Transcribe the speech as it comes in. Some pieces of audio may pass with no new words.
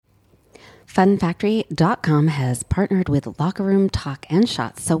Funfactory.com has partnered with Locker Room Talk and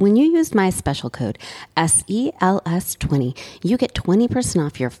Shots. So when you use my special code SELS20, you get 20%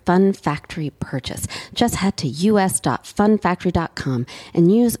 off your Fun Factory purchase. Just head to us.funfactory.com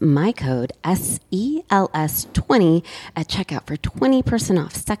and use my code SELS20 at checkout for 20%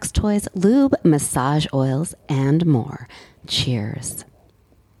 off sex toys, lube, massage oils, and more. Cheers.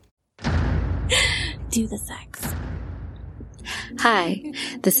 Do the sex. Hi,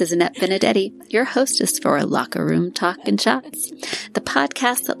 this is Annette Benedetti, your hostess for Locker Room Talk and Shots, the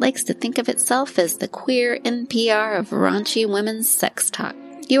podcast that likes to think of itself as the queer NPR of raunchy women's sex talk.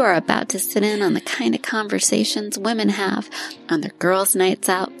 You are about to sit in on the kind of conversations women have on their girls' nights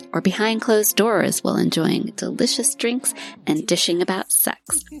out or behind closed doors while enjoying delicious drinks and dishing about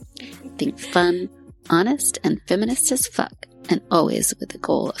sex. Think fun, honest, and feminist as fuck, and always with the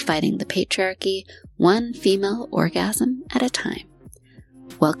goal of fighting the patriarchy one female orgasm at a time.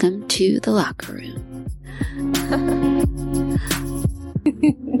 Welcome to the Locker Room.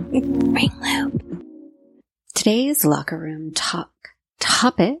 Ring loop. Today's Locker Room Talk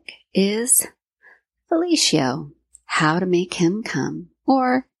topic is fellatio, how to make him come,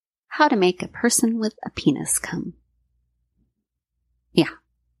 or how to make a person with a penis come. Yeah,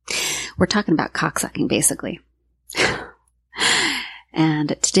 we're talking about cocksucking, basically.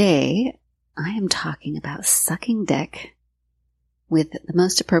 And today, I am talking about sucking dick with the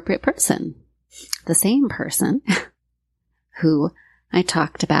most appropriate person. The same person who I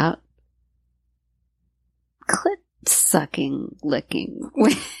talked about clit sucking, licking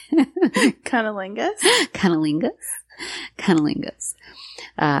with. Cunnilingus.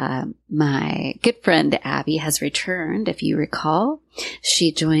 My good friend Abby has returned, if you recall.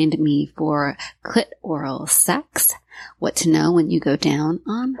 She joined me for Clit Oral Sex, What to Know When You Go Down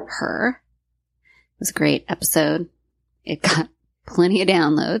on Her. It was a great episode. It got plenty of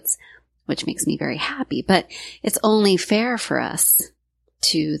downloads, which makes me very happy, but it's only fair for us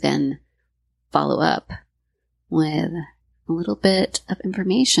to then follow up with a little bit of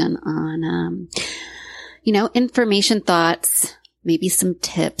information on, information, thoughts, maybe some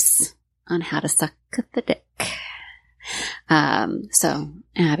tips on how to suck the dick. So,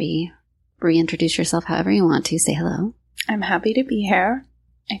 Abby, reintroduce yourself however you want to. Say hello. I'm happy to be here.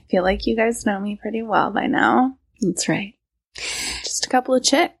 I feel like you guys know me pretty well by now. That's right. Just a couple of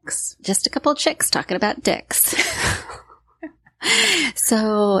chicks. Talking about dicks.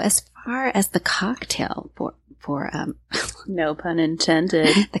 So, as far as the cocktail for no pun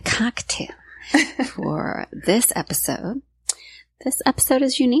intended. The cocktail for this episode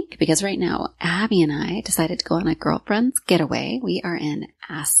is unique because right now Abby and I decided to go on a girlfriend's getaway. We are in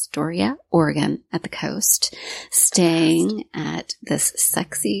Astoria, Oregon at the coast, staying at this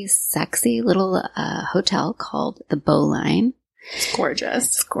sexy little hotel called the Bowline. It's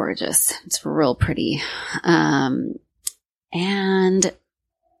gorgeous. It's real pretty. And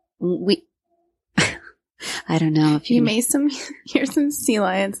we, I don't know if you may hear some sea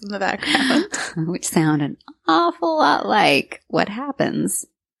lions in the background. Which sound an awful lot like what happens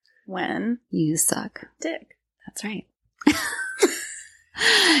when you suck dick. That's right.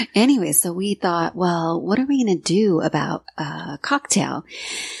 Anyway, so we thought, well, what are we going to do about a cocktail?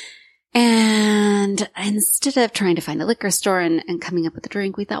 And instead of trying to find a liquor store and coming up with a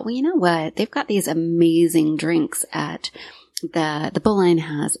drink, we thought, well, you know what? They've got these amazing drinks at the Bowline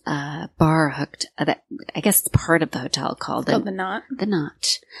has a bar hooked that I guess it's part of the hotel called the Knot. The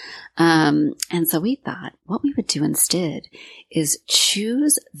Knot. And so we thought what we would do instead is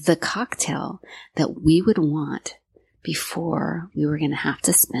choose the cocktail that we would want before we were going to have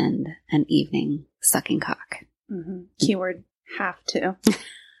to spend an evening sucking cock. Mm-hmm. Keyword have to.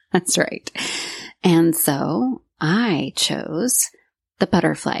 That's right. And so I chose the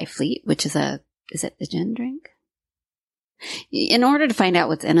Butterfly Fleet, which is is it a gin drink? In order to find out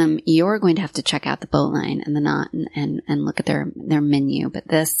what's in them, you're going to have to check out the Bowline and the Knot and look at their menu. But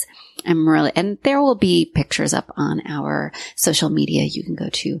this, and there will be pictures up on our social media. You can go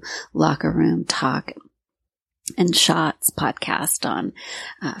to Locker Room Talk and Shots podcast on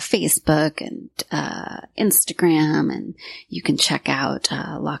Facebook and Instagram, and you can check out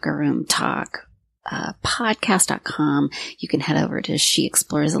Locker Room Talk podcast.com. You can head over to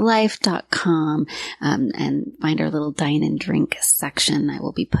sheexploreslife.com and find our little dine and drink section. I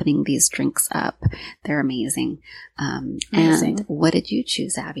will be putting these drinks up. They're amazing. And what did you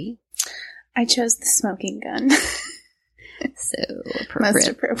choose, Abby? I chose the smoking gun. So appropriate. Most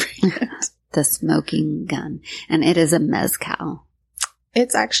appropriate. The smoking gun. And it is a mezcal.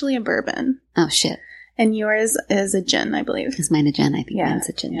 It's actually a bourbon. Oh, shit. And yours is a gin, I believe. Is mine a gin? I think mine's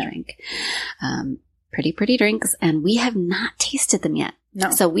a gin drink. Pretty drinks. And we have not tasted them yet.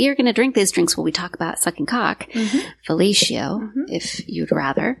 No. So we are going to drink these drinks while we talk about sucking cock, fellatio, if you'd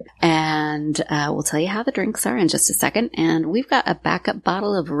rather. And we'll tell you how the drinks are in just a second. And we've got a backup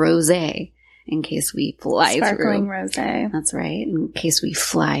bottle of rosé in case we fly Sparkling through. rosé. That's right. In case we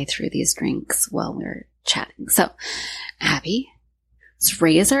fly through these drinks while we're chatting. So, Abby, let's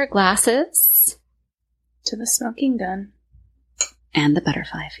raise our glasses. To the smoking gun. And the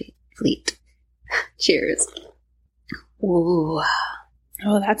butterfly fleet. Cheers. Ooh.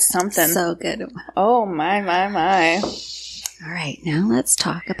 Oh, that's something. So good. Oh, my. All right. Now let's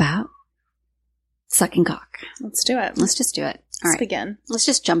talk about sucking cock. Let's do it. Let's just do it. All Let's right. begin. Let's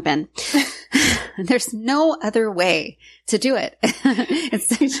just jump in. There's no other way to do it.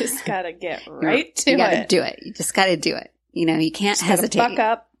 You just gotta get right to it. You gotta do it. You just gotta do it. You know, you can't Just gotta hesitate. buck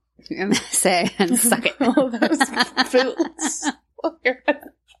up. You're gonna say and suck it. All those boots. Pull your head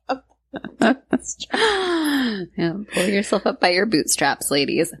up. Yeah, pull yourself up by your bootstraps,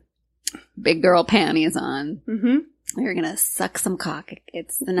 ladies. Big girl panties on. Mm-hmm. You're gonna suck some cock.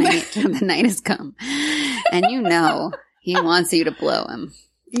 It's the night. The night has come, and you know he wants you to blow him.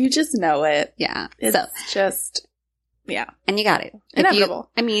 You just know it. Yeah. It's So, just, yeah. and you got it. Inevitable.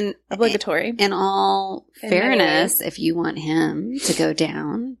 I mean, Obligatory. in all In many fairness, ways. if you want him to go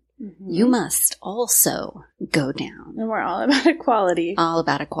down, you must also go down. And we're all about equality. All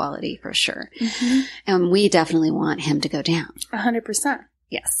about equality for sure. And we definitely want him to go down. 100%.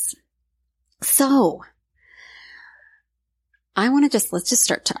 Yes. So, let's just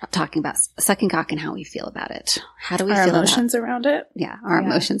start talking about sucking cock and how we feel about it. How do we Our feel emotions around it? our Yeah.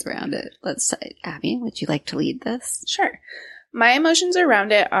 emotions around it. Let's, Abby, would you like to lead this? Sure. My emotions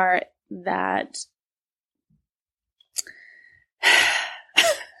around it are that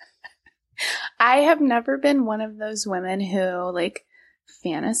I have never been one of those women who like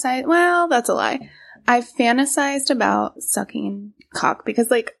fantasize. Well, that's a lie. I've fantasized about sucking cock because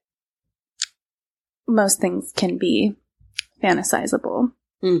like most things can be fantasizable.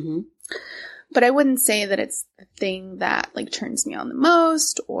 Mm-hmm. But I wouldn't say that it's the thing that like turns me on the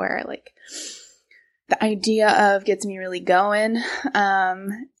most or like the idea of gets me really going.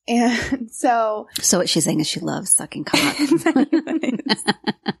 And so what she's saying is she loves sucking cock.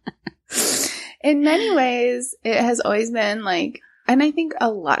 in many ways, it has always been like, and I think a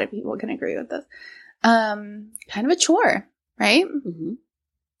lot of people can agree with this, kind of a chore, right? Mm-hmm.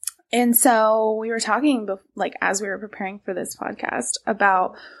 And so we were talking, like, as we were preparing for this podcast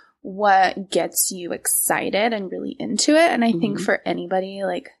about what gets you excited and really into it. And I think for anybody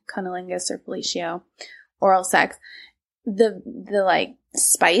like cunnilingus or fellatio, oral sex, the like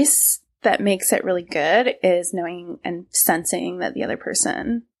spice that makes it really good is knowing and sensing that the other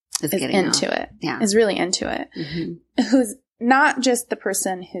person is into it. Yeah. Is really into it. Mm-hmm. Who's not just the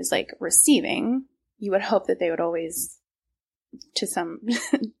person who's like receiving. You would hope that they would always, to some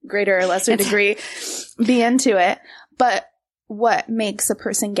greater or lesser degree, be into it. But what makes a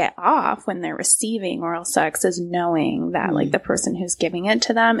person get off when they're receiving oral sex is knowing that like the person who's giving it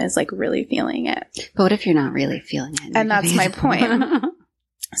to them is like really feeling it. But what if you're not really feeling it? And that's my point.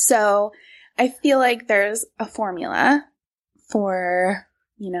 So I feel like there's a formula for,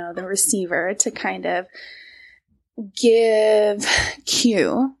 you know, the receiver to kind of give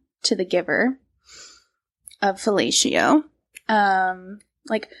cue to the giver of fellatio.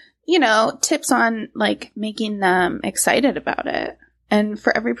 Like, you know, tips on like making them excited about it. And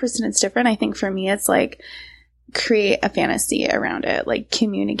for every person it's different. I think for me it's like create a fantasy around it, like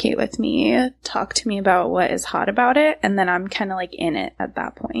communicate with me, talk to me about what is hot about it, and then I'm kind of like in it at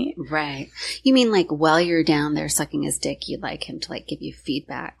that point. Right. You mean like while you're down there sucking his dick, you'd like him to like give you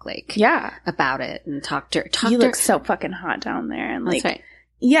feedback, like about it and talk You look so fucking hot down there, and like, that's right.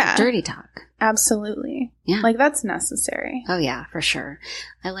 Yeah, Dirty talk. Absolutely. Yeah. Like that's necessary. Oh yeah, for sure.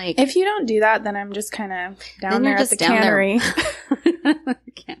 I like. If you don't do that, then I'm just kind of down there at the down cannery.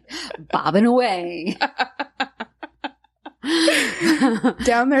 Bobbing away.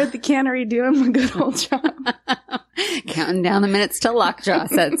 Down there at the cannery doing my good old job. Counting down the minutes till lockjaw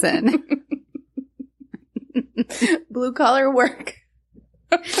sets in. Blue collar work.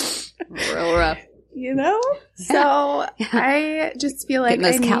 Real rough. You know? So Yeah. I just feel like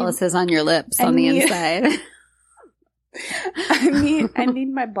Getting those calluses on your lips on the inside. I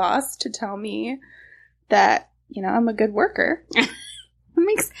need my boss to tell me that, you know, I'm a good worker.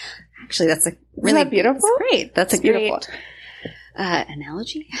 Actually, that's a really Isn't that beautiful? That's great. That's It's a great beautiful.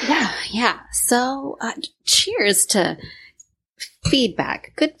 Analogy. Yeah. Yeah. So, cheers to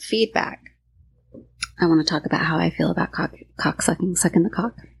feedback. Good feedback. I want to talk about how I feel about cock sucking, sucking the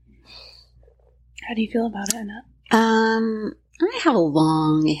cock. How do you feel about it, Annette? I have a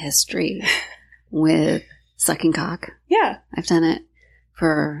long history with sucking cock. Yeah. I've done it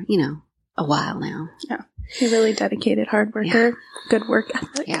for, a while now. Yeah. You're a really dedicated, hard worker. Yeah. Good work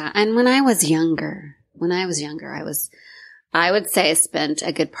ethic. Yeah. And when I was younger, I would say I spent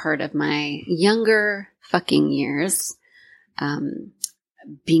a good part of my younger fucking years,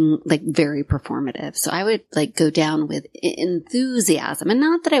 being like very performative. So I would like go down with enthusiasm, and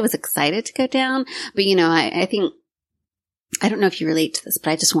not that I was excited to go down, but I think, I don't know if you relate to this,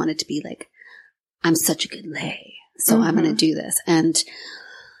 but I just wanted to be like, I'm such a good lay, so I'm going to do this. And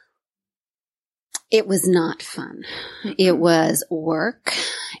it was not fun. It was work.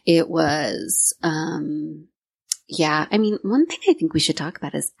 It was, yeah. I mean, one thing I think we should talk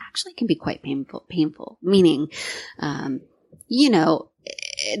about is actually can be quite painful, meaning,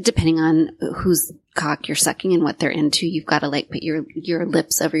 depending on whose cock you're sucking and what they're into, you've got to like put your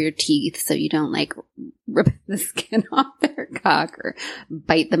lips over your teeth so you don't like rip the skin off their cock or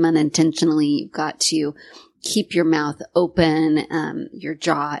bite them unintentionally. You've got to keep your mouth open. Your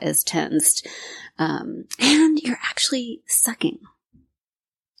jaw is tensed. And you're actually sucking.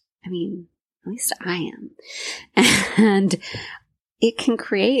 I mean, at least I am. And it can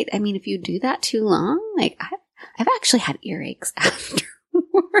create, I mean, if you do that too long, like I've actually had earaches afterwards.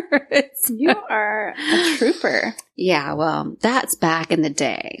 You are a trooper. Yeah, well, that's back in the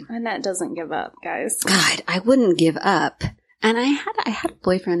day. Annette doesn't give up, guys. God, I wouldn't give up. And I had a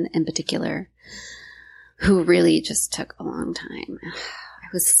boyfriend in particular who really just took a long time.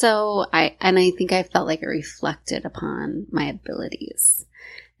 I think I felt like it reflected upon my abilities.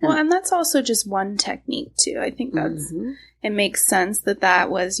 Well, and that's also just one technique too. I think that's, it makes sense that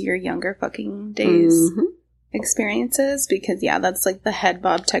was your younger fucking days experiences, because that's like the head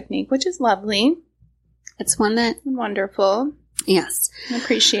bob technique, which is lovely. It's one that wonderful. Yes.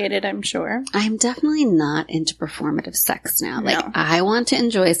 Appreciated, I'm sure. I'm definitely not into performative sex now. No. Like, I want to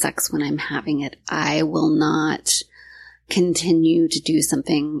enjoy sex when I'm having it. I will not continue to do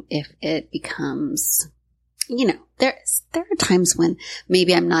something if it becomes, there are times when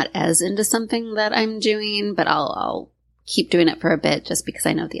maybe I'm not as into something that I'm doing, but I'll keep doing it for a bit just because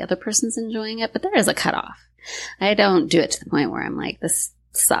I know the other person's enjoying it. But there is a cutoff. I don't do it to the point where I'm like, this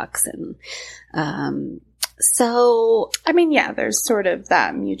sucks. And, so, I mean, there's sort of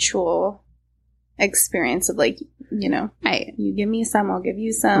that mutual experience of like, right. You give me some, I'll give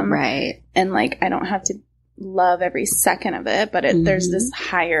you some. Right. And like, I don't have to love every second of it, but there's this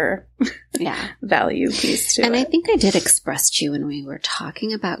higher value piece to it. And I think I did express to you when we were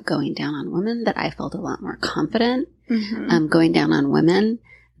talking about going down on women that I felt a lot more confident going down on women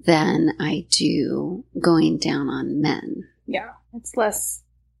than I do going down on men. Yeah. It's less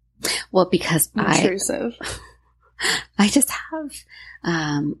because intrusive. I just have,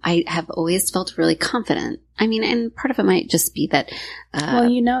 I have always felt really confident. I mean, and part of it might just be that, well,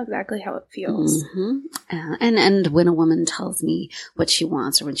 you know exactly how it feels. And when a woman tells me what she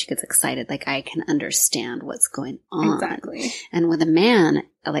wants or when she gets excited, like I can understand what's going on. Exactly. And with a man,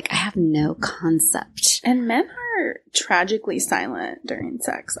 like I have no concept. And men are tragically silent during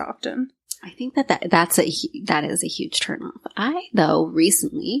sex often. I think that is a huge turnoff. I, though,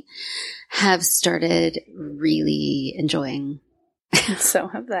 recently have started really enjoying. So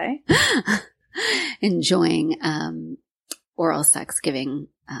have they. Enjoying oral sex, giving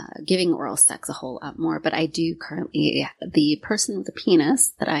oral sex a whole lot more. But I do currently, the person with the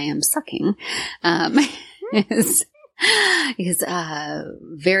penis that I am sucking is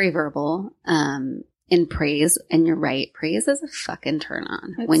very verbal. In praise, and you're right, praise is a fucking turn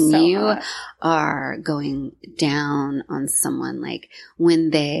on. It's when so you hot. are going down on someone, like when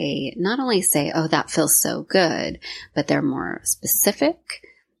they not only say, oh, that feels so good, but they're more specific,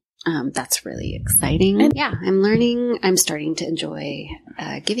 that's really exciting. And I'm starting to enjoy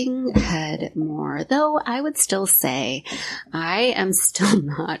giving head more, though I would still say I am still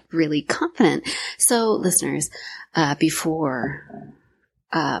not really confident. So listeners, before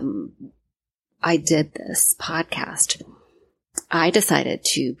I did this podcast, I decided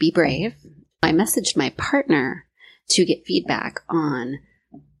to be brave. I messaged my partner to get feedback on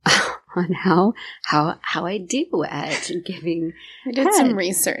how I do at giving. I did some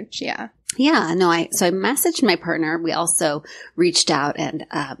research, Yeah, no, so I messaged my partner. We also reached out and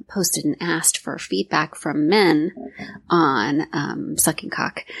posted and asked for feedback from men on sucking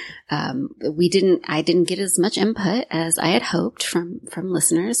cock. I didn't get as much input as I had hoped from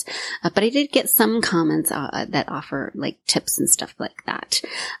listeners, but I did get some comments that offer like tips and stuff like that.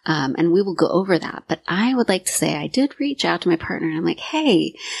 And we will go over that. But I would like to say I did reach out to my partner and I'm like,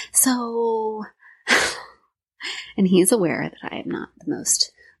 hey, so, and he's aware that I am not the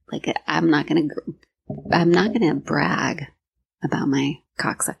most. Like, I'm not going to brag about my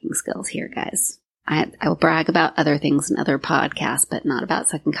cocksucking skills here, guys. I will brag about other things in other podcasts, but not about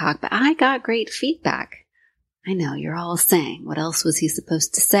sucking cock. But I got great feedback. I know you're all saying, what else was he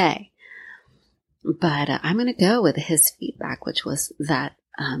supposed to say? But I'm going to go with his feedback, which was that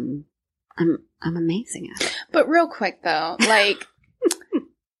I'm amazing at it. But real quick though, like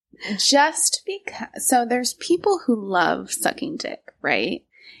just because, so there's people who love sucking dick, right?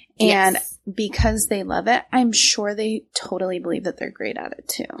 And Yes. because they love it, I'm sure they totally believe that they're great at it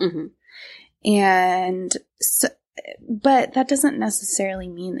too. Mm-hmm. And so, but that doesn't necessarily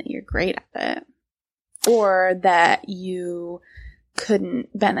mean that you're great at it or that you couldn't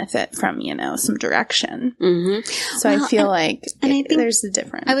benefit from, some direction. Mm-hmm. So I feel like I think there's a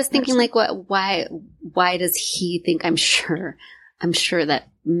difference. I was thinking like, why does he think I'm sure that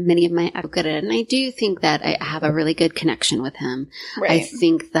many of my are good at it. And I do think that I have a really good connection with him. Right. I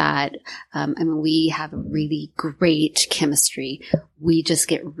think that, we have really great chemistry. We just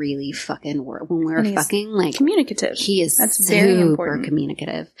get really fucking, when we're fucking, like, communicative. he is That's very super important.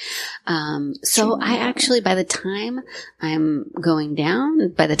 communicative. So I actually, by the time I'm going down,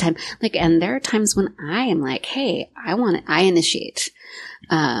 and there are times when I am like, hey, I initiate.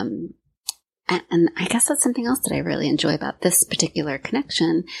 And I guess that's something else that I really enjoy about this particular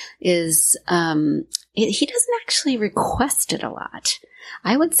connection is, he doesn't actually request it a lot.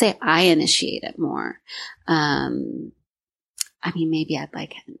 I would say I initiate it more. Maybe I'd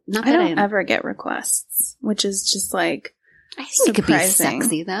like, not I that don't ever get requests, which is just like, I think it could be surprising.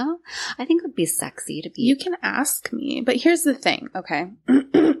 sexy though. I think it would be sexy to be. you can ask me, but here's the thing, okay?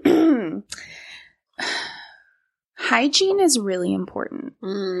 Hygiene is really important.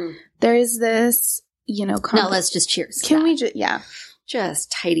 There is this, no, let's just cheers. to can that. we just, yeah,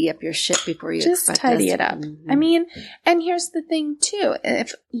 just tidy up your shit before you just expect tidy us it up. Mhm. I mean, and here's the thing too.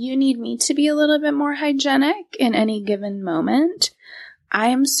 If you need me to be a little bit more hygienic in any given moment, I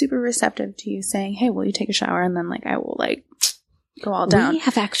am super receptive to you saying, hey, will you take a shower? And then like, I will like go all down. We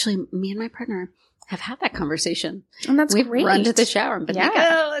have actually, me and my partner have had that conversation. And that's We've great. run to the shower and been like, Yeah.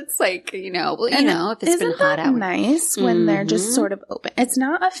 oh, it's like, if it's Isn't been hot that out. nice when they're just Mhm. sort of open? It's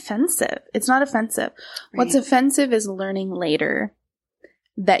not offensive. It's not offensive. What's Right. offensive is learning later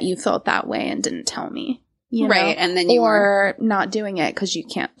that you felt that way and didn't tell me. You know? Right. And then you or not doing it because you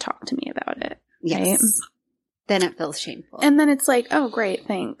can't talk to me about it. yes. right? Then it feels shameful. And then it's like, oh, great,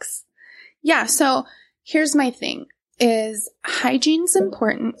 thanks. Yeah, so here's my thing, is hygiene's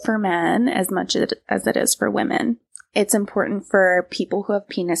important for men as much as it is for women. It's important for people who have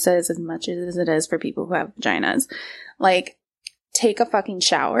penises as much as it is for people who have vaginas. Like, take a fucking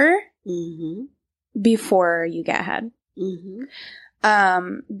shower Mm-hmm. before you get head. Mm-hmm.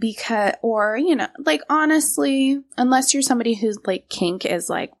 Because, or, like, honestly, unless you're somebody who's like kink is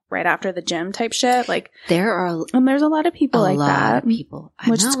like right after the gym type shit, like, There are and there's a lot of people like that. of people. I'm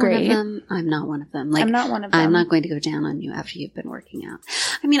which not is great. One of them. I'm not one of them. Like, I'm not one of them. I'm not going to go down on you after you've been working out.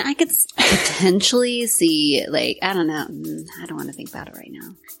 I mean, I could potentially see, like, I don't know. I don't want to think about it right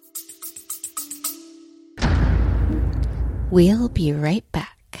now. We'll be right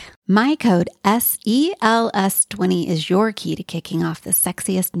back. My code SELS20 is your key to kicking off the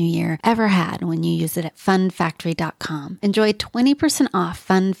sexiest new year ever had when you use it at funfactory.com. Enjoy 20% off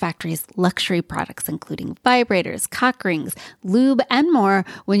Fun Factory's luxury products, including vibrators, cock rings, lube, and more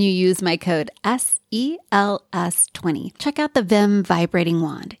when you use my code SELS20. Check out the Vim vibrating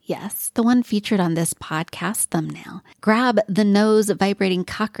wand. Yes, the one featured on this podcast thumbnail. Grab the Nose vibrating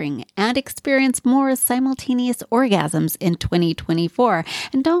cock ring and experience more simultaneous orgasms in 2024.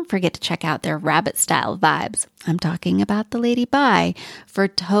 And don't forget to check out their rabbit style vibes. I'm talking about the Lady Bi for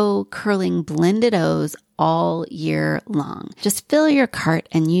toe curling blended O's all year long. Just fill your cart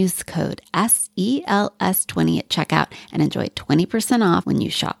and use the code SELS20 at checkout and enjoy 20% off when you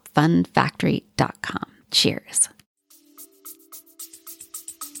shop funfactory.com. Cheers.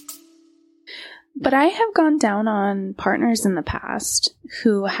 But I have gone down on partners in the past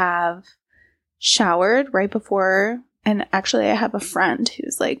who have showered right before, and actually I have a friend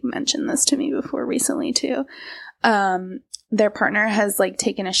who's like mentioned this to me before recently too. Their partner has like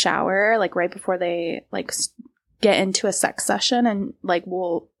taken a shower like right before they like get into a sex session and like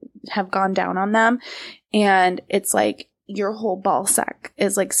will have gone down on them. And it's like your whole ball sack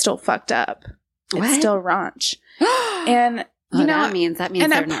is like still fucked up. What? It's still raunch. And you know, that means and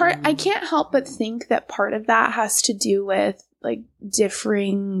they're I can't help but think that part of that has to do with like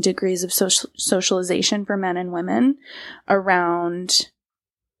differing degrees of socialization for men and women around.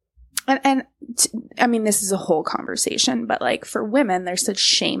 And I mean, this is a whole conversation, but like for women, there's such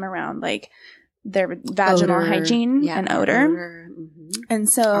shame around like their vaginal odor. hygiene Yeah, and odor. Mhm. And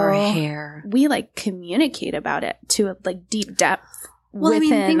so Our hair. we like communicate about it to a like deep depth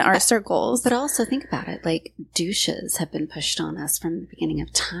within our circles. But also think about it. Like, douches have been pushed on us from the beginning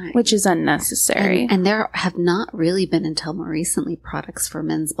of time. Which is unnecessary. And there have not really been, until more recently, products for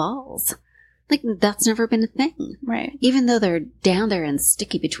men's balls. Like, that's never been a thing. Right. Even though they're down there and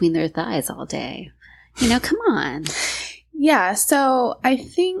sticky between their thighs all day. You know, come on. Yeah, so I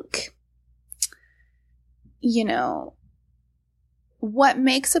think, you know, what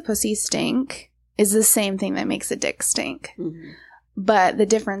makes a pussy stink is the same thing that makes a dick stink. Mm-hmm. But the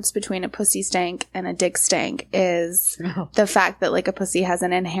difference between a pussy stank and a dick stank is the fact that, like, a pussy has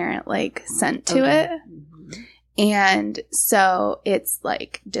an inherent, like, scent to it. Mm-hmm. And so it's,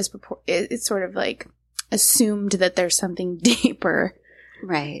 like, it's sort of, like, assumed that there's something deeper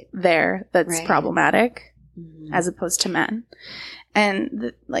there that's problematic, as opposed to men.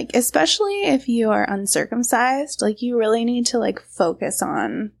 And, like, especially if you are uncircumcised, like, you really need to, like, focus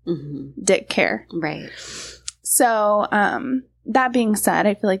on dick care. Right. So, that being said,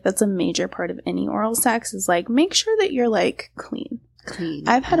 I feel like that's a major part of any oral sex is, like, make sure that you're, like, clean.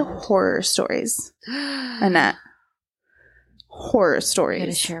 I've had horror stories, Annette. Horror stories. I'm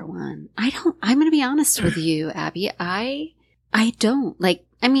going to share one. I'm going to be honest with you, Abby. I don't. Like,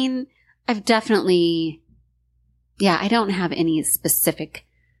 I mean, I've definitely, I don't have any specific,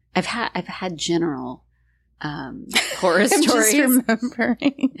 I've had general horror stories. Just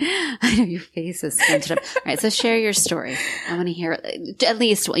remembering. I know your face is squinted up. All right, so share your story. I want to hear at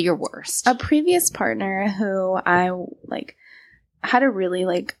least your worst. A previous partner who I, like, had a really,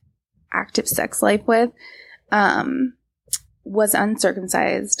 like, active sex life with, was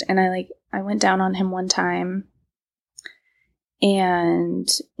uncircumcised, and I went down on him one time, and,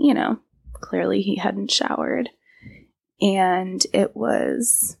 you know, clearly he hadn't showered, and it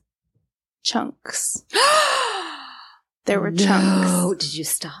was chunks. There were chunks. Did you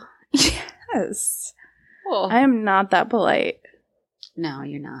stop? Yes. Oh. I am not that polite. No,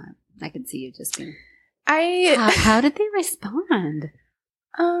 you're not. I could see you just being. How did they respond?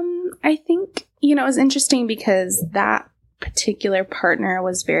 I think, you know, it was interesting because that particular partner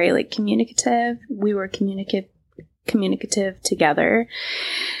was very, like, communicative. We were communicative together.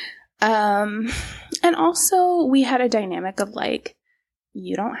 And also we had a dynamic of, like,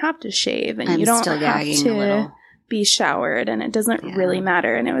 you don't have to shave and you don't have to be showered, and it doesn't really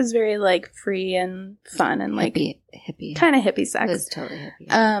matter. And it was very, like, free and fun and hippie, kind of hippie sex. It was totally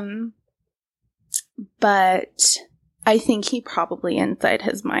hippie. But I think he probably inside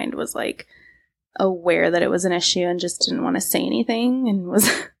his mind was, like, aware that it was an issue and just didn't want to say anything and was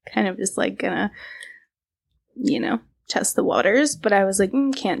kind of just, like, gonna, you know, test the waters. But I was like,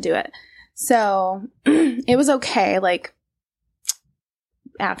 can't do it. So it was okay, like,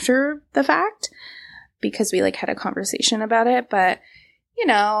 after the fact, because we, like, had a conversation about it. But, you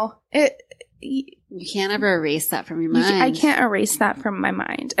know, you can't ever erase that from your mind. I can't erase that from my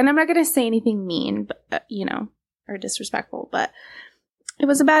mind. And I'm not going to say anything mean, but, you know, or disrespectful, but it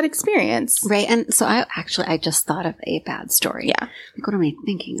was a bad experience. Right. And so I just thought of a bad story. Yeah. Like, what am I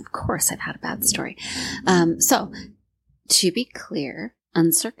thinking? Of course I've had a bad story. So to be clear,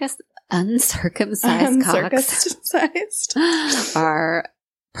 uncircumcised cocks are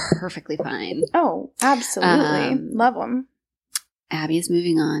perfectly fine. Oh, absolutely. Love them. Abby's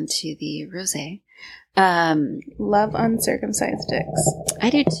moving on to the rosé. Love uncircumcised dicks. I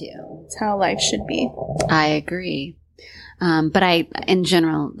do too. It's how life should be. I agree. But in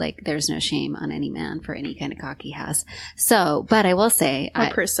general, like, there's no shame on any man for any kind of cock he has. So, but I will say,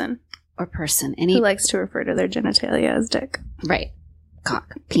 person, any who likes to refer to their genitalia as dick. Right.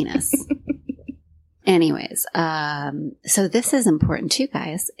 Cock, penis. Anyways, so this is important too,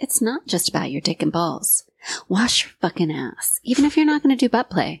 guys. It's not just about your dick and balls. Wash your fucking ass, even if you're not going to do butt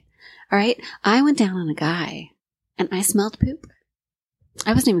play. All right. I went down on a guy and I smelled poop.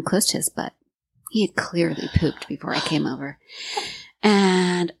 I wasn't even close to his butt. He had clearly pooped before I came over.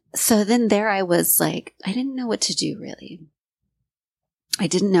 And so then there I was, like, I didn't know what to do, really. I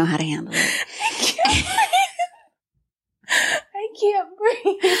didn't know how to handle it. I can't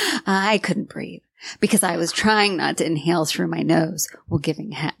breathe. I couldn't breathe because I was trying not to inhale through my nose while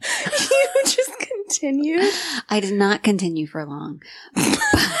giving head. You just continued? I did not continue for long.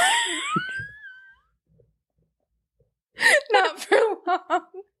 Not for long.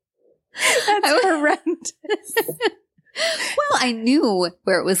 That's horrendous. Well, I knew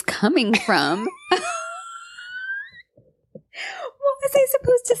where it was coming from. What was I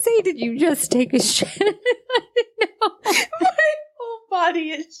supposed to say? Did you just take a shit? I didn't know. My whole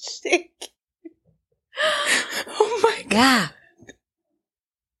body is shaking. Oh my God. Yeah.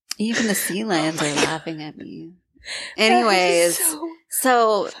 Even the sea lions are laughing at me. Anyways,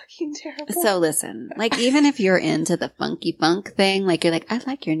 So, Fucking terrible. so listen, like even if you're into the funky funk thing, like you're like, I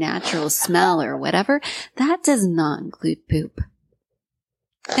like your natural smell or whatever, that does not include poop.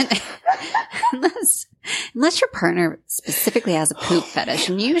 And, unless your partner specifically has a poop fetish,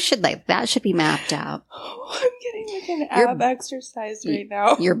 and you should like, that should be mapped out. Oh, I'm getting like an ab exercise right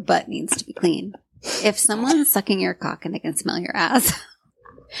now. Your butt needs to be clean. If someone's sucking your cock and they can smell your ass.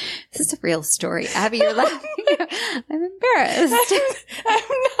 This is a real story. Abby, you're laughing. I'm embarrassed. I'm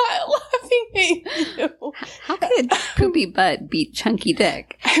not laughing at you. How could poopy butt beat chunky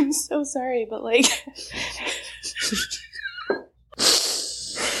dick? I'm so sorry, but like,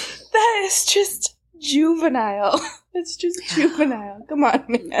 that is just juvenile. It's just juvenile. Come on,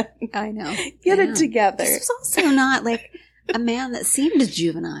 man. I know. Get it together. This was also not like a man that seemed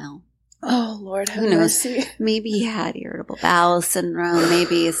juvenile. Oh, Lord, have Who knows? mercy. Maybe he had irritable bowel syndrome.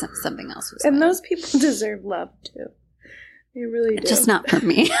 Maybe something else was And going on. those people deserve love, too. They really do. Just not for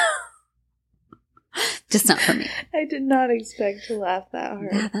me. Just not for me. I did not expect to laugh that hard.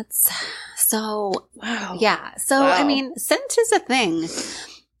 Yeah, that's so. Wow. Yeah. So, Wow. I mean, scent is a thing.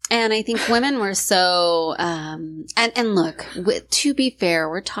 And I think women were so, and look, to be fair,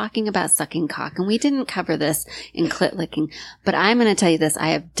 we're talking about sucking cock, and we didn't cover this in clit licking, but I'm going to tell you this. I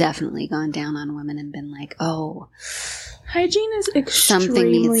have definitely gone down on women and been like, oh, hygiene is something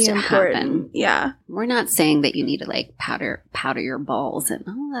extremely needs to important. happen. Yeah. We're not saying that you need to like powder your balls, and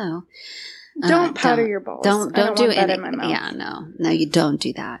although Don't powder your balls. Don't I don't do want that any, in my mouth. Yeah, no, you don't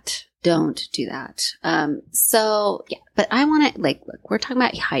do that. Don't do that. So yeah, but I want to like, look, we're talking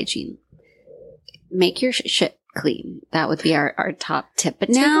about hygiene. Make your shit clean. That would be our top tip. But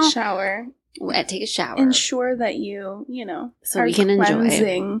now, take a shower. Take a shower. Ensure that you know, So are we can enjoy.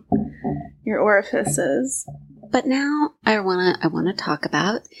 cleansing your orifices. But now I want to talk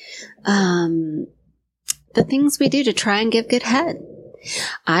about, the things we do to try and give good head.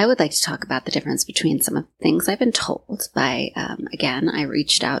 I would like to talk about the difference between some of the things I've been told by, again, I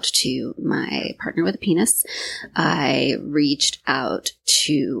reached out to my partner with a penis. I reached out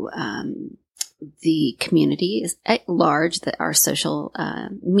to the community at large, our social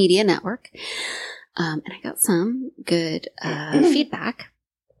media network, and I got some good feedback.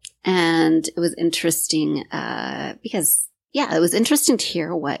 And it was interesting because yeah, it was interesting to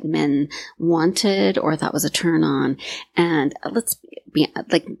hear what men wanted or thought was a turn on. And let's be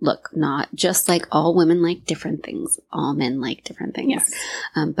like, look, not just like all women like different things. All men like different things. Yes.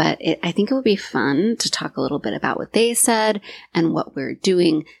 But I think it would be fun to talk a little bit about what they said and what we're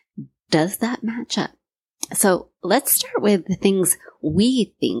doing. Does that match up? So let's start with the things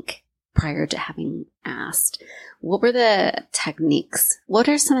we think prior to having asked. What were the techniques? What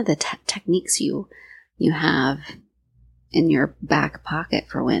are some of the techniques you have in your back pocket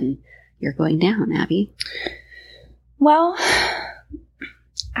for when you're going down, Abby? Well,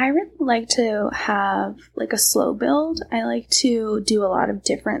 I really like to have like a slow build. I like to do a lot of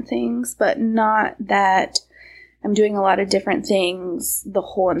different things, but not that I'm doing a lot of different things the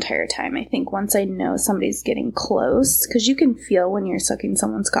whole entire time. I think once I know somebody's getting close, because you can feel when you're sucking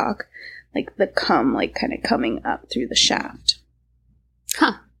someone's cock, like the cum, like kind of coming up through the shaft.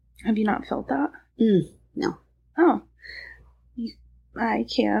 Huh. Have you not felt that? No. Oh. I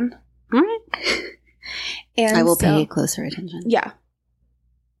can. All right. And I will so, pay closer attention. Yeah.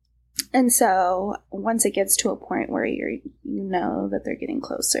 And so once it gets to a point where you know that they're getting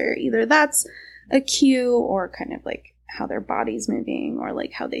closer, either that's a cue or kind of like how their body's moving or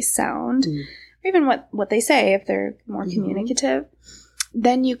like how they sound, or even what they say if they're more communicative.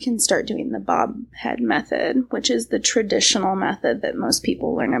 Then you can start doing the bob head method, which is the traditional method that most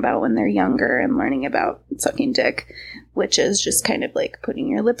people learn about when they're younger and learning about sucking dick, which is just kind of like putting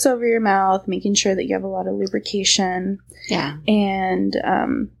your lips over your mouth, making sure that you have a lot of lubrication. Yeah. And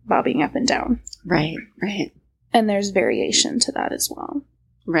bobbing up and down. Right. And there's variation to that as well.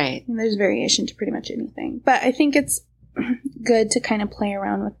 Right. And there's variation to pretty much anything. But I think it's good to kind of play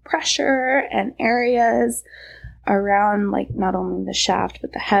around with pressure and areas around, like, not only the shaft,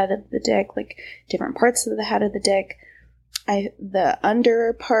 but the head of the dick, like, different parts of the head of the dick. The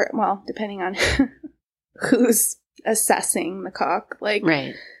under part, well, depending on who's assessing the cock, like,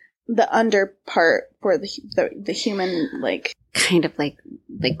 Right. the under part for the human, like... Kind of like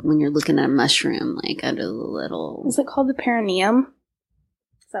when you're looking at a mushroom, like under the little... Is it called the perineum?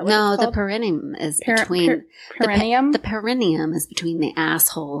 Is that what No, it's the called? perineum is between... perineum? The perineum is between the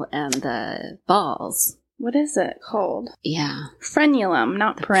asshole and the balls. What is it called? Yeah. Frenulum,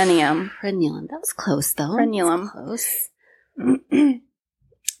 not perineum. Frenulum. That was close, though. Frenulum. Close.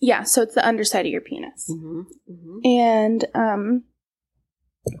 Yeah, so it's the underside of your penis. Mm-hmm. Mm-hmm. And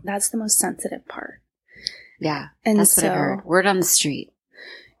that's the most sensitive part. Yeah. And that's what I heard. Word on the street.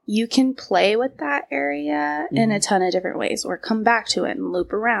 You can play with that area in a ton of different ways, or come back to it and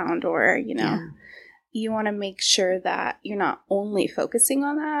loop around, or, you want to make sure that you're not only focusing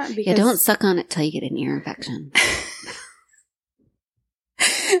on that. Because don't suck on it till you get an ear infection.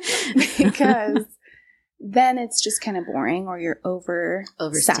 Because then it's just kind of boring, or you're over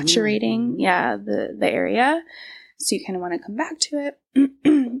saturating the area. So you kind of want to come back to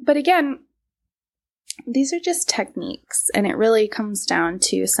it. But again, these are just techniques, and it really comes down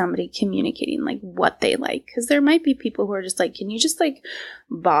to somebody communicating like what they like. Because there might be people who are just like, can you just like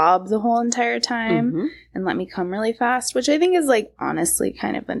bob the whole entire time and let me come really fast? Which I think is like honestly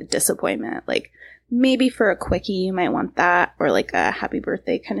kind of a disappointment. Like maybe for a quickie you might want that, or like a happy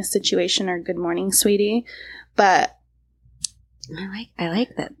birthday kind of situation, or good morning sweetie. But I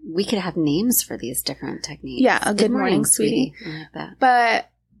like that we could have names for these different techniques. Yeah, a good morning sweetie. I like that.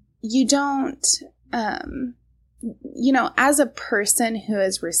 But you don't as a person who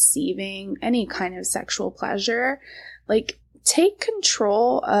is receiving any kind of sexual pleasure, like take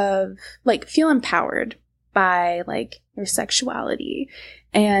control of, like, feel empowered by like your sexuality,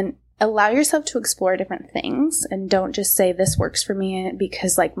 and allow yourself to explore different things, and don't just say this works for me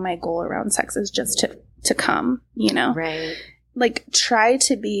because like my goal around sex is just to come, Right. Like try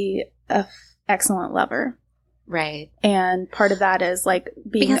to be a excellent lover. Right. And part of that is like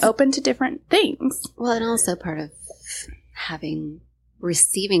being open to different things. Well, and also part of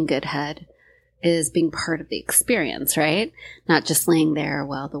receiving good head is being part of the experience, right? Not just laying there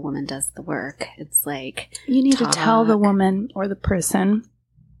while the woman does the work. It's like you need to tell the woman or the person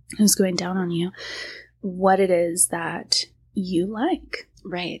who's going down on you what it is that you like.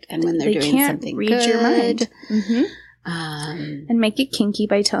 Right. And when they're doing something read good. Your mind. And make it kinky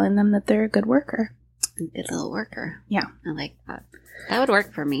by telling them that they're a good worker. Good little worker. Yeah. I like that. That would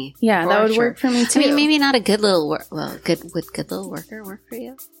work for me. Yeah, that would work for me too. I mean, maybe not a good little would good little worker work for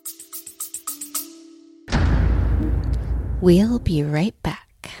you? We'll be right back.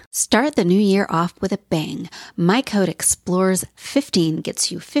 Start the new year off with a bang. My code EXPLORES15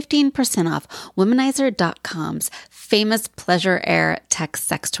 gets you 15% off Womanizer.com's famous Pleasure Air Tech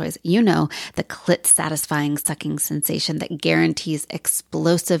sex toys. You know, the clit-satisfying sucking sensation that guarantees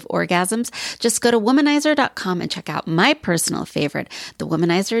explosive orgasms. Just go to Womanizer.com and check out my personal favorite, the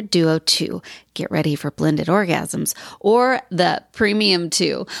Womanizer Duo 2. Get ready for blended orgasms, or the Premium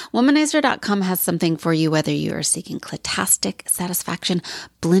 2. Womanizer.com has something for you, whether you are seeking clitastic satisfaction,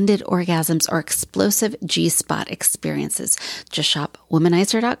 blended orgasms, or explosive G-spot experiences. Just shop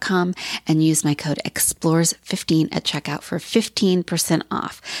Womanizer.com and use my code EXPLORES15 at checkout for 15%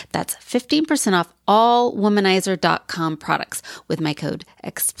 off. That's 15% off all Womanizer.com products with my code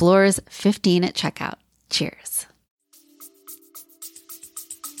EXPLORES15 at checkout. Cheers.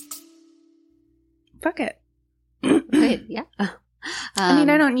 Fuck it. Right, yeah. I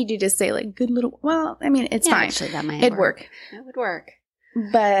mean, I don't need you to say like good little, well, I mean, it's fine. Actually, that might It'd work. It would work.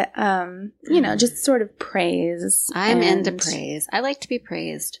 But, just sort of praise. I'm into praise. I like to be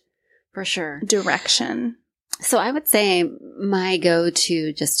praised, for sure. Direction. So I would say my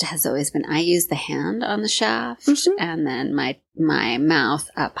go-to just has always been, I use the hand on the shaft and then my mouth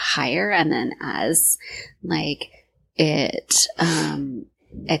up higher. And then as like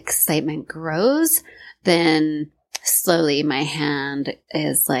excitement grows, then slowly my hand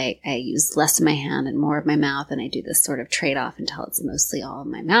is like, I use less of my hand and more of my mouth, and I do this sort of trade-off until it's mostly all of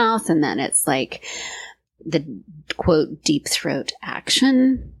my mouth, and then it's like the quote deep throat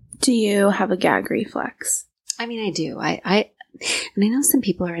action. Do you have a gag reflex? I mean, I do. And I know some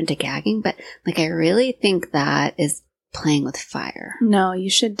people are into gagging, but like I really think that is playing with fire. No, you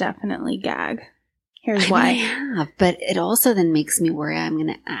should definitely gag. Here's why. I have, but it also then makes me worry I'm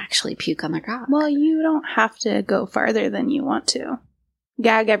going to actually puke on the cock. Well, you don't have to go farther than you want to.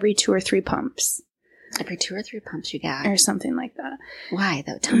 Gag every 2 or 3 pumps. Every 2 or 3 pumps you gag? Or something like that. Why,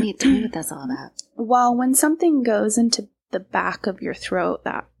 though? Tell me what that's all about. Well, when something goes into the back of your throat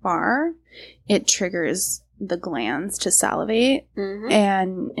that far, it triggers the glands to salivate. Mm-hmm.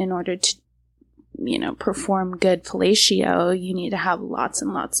 And in order to perform good fellatio, you need to have lots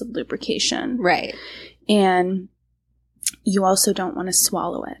and lots of lubrication. Right. And you also don't want to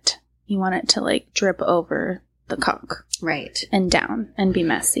swallow it. You want it to like drip over the cock. Right. And down and be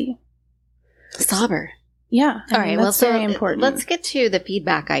messy. Slobber. Yeah. All right. That's very important. Let's get to the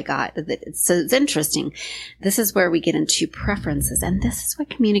feedback I got. So it's interesting. This is where we get into preferences. And this is why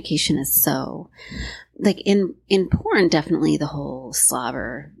communication is so, like in porn, definitely the whole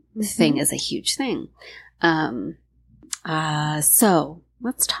slobber thing is a huge thing. So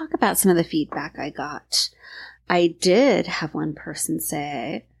let's talk about some of the feedback I got. I did have one person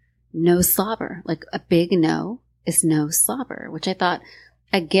say, no slobber. Like a big no is no slobber, which I thought,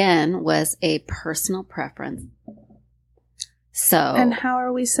 again, was a personal preference. So, And how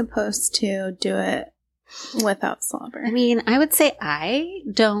are we supposed to do it without slobber? I mean, I would say I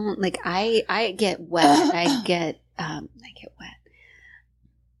don't, like, I get wet. I get wet.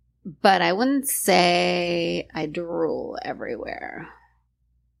 But I wouldn't say I drool everywhere.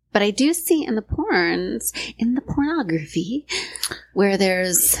 But I do see in the pornography, where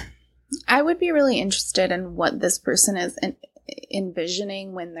there's... I would be really interested in what this person is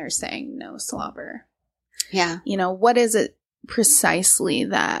envisioning when they're saying no slobber. Yeah. You know, what is it precisely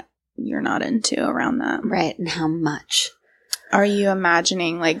that you're not into around that? Right. And how much? Are you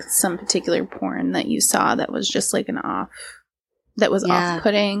imagining like some particular porn that you saw that was just like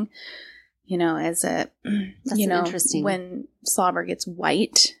off-putting? You know, is it, That's interesting. when slobber gets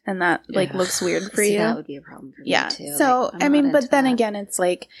white and that like looks weird for you? That would be a problem for me too. So, like, I mean, but then that. again, it's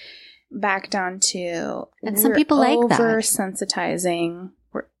like back down to, and some people like that. Oversensitizing,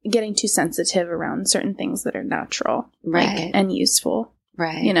 we're getting too sensitive around certain things that are natural, right, like, and useful,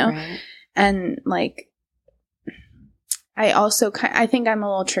 right? You know, right. And like, I think I'm a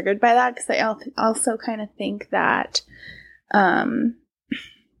little triggered by that because I also kind of think that,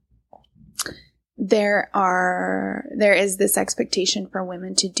 there is this expectation for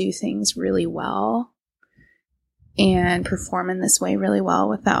women to do things really well and perform in this way really well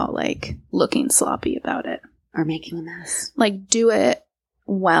without like looking sloppy about it or making a mess. Like, do it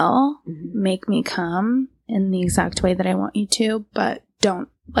well, Mm-hmm. make me come in the exact way that I want you to, but don't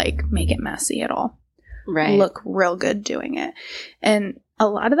like make it messy at all. Right. Look real good doing it. And a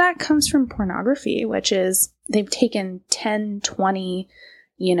lot of that comes from pornography, which is they've taken 10, 20,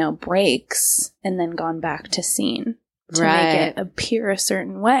 breaks and then gone back to scene to make it appear a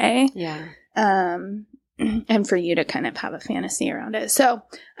certain way. Yeah. And for you to kind of have a fantasy around it. So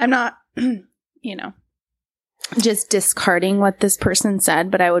I'm not, just discarding what this person said,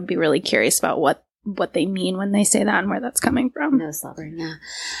 but I would be really curious about what they mean when they say that and where that's coming from. No slobbering. Yeah.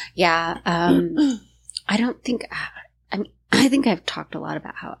 Yeah. I don't think, I think I've talked a lot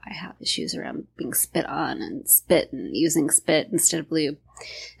about how I have issues around being spit on and using spit instead of lube.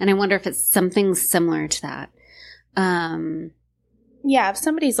 And I wonder if it's something similar to that. Yeah, if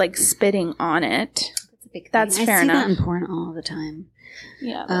somebody's like spitting on it, That's a big thing. That's fair I see enough. that in porn all the time.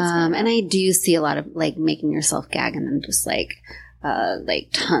 Yeah. That's fair And I do see a lot of like making yourself gag and then just like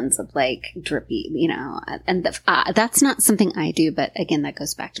tons of like drippy, and that's not something I do, but again, that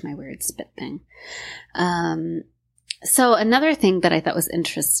goes back to my weird spit thing. So another thing that I thought was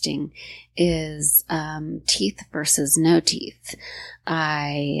interesting is, teeth versus no teeth.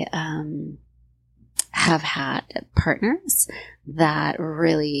 I, have had partners that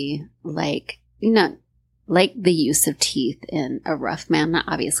really like the use of teeth in a rough man,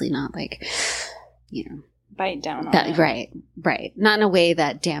 obviously not like, bite down on that, it. Right. Not in a way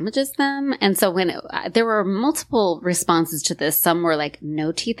that damages them. And so when there were multiple responses to this, some were like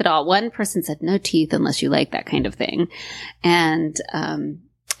no teeth at all. One person said no teeth unless you like that kind of thing. And,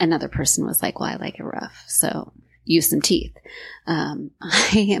 another person was like, well, I like it rough. So use some teeth. I'm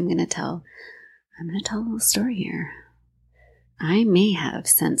going to tell a little story here. I may have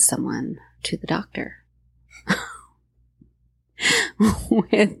sent someone to the doctor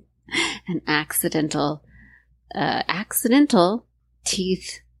with an accidental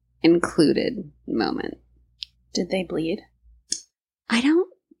teeth included moment. Did they bleed? I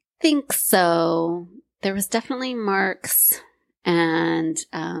don't think so. There was definitely marks and,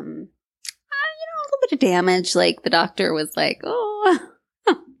 a little bit of damage. Like the doctor was like, oh,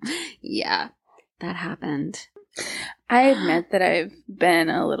 yeah, that happened. I admit that I've been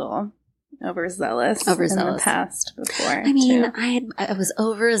a little overzealous in the past before. I mean, too. I was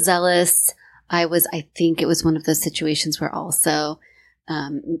overzealous. I think it was one of those situations where also,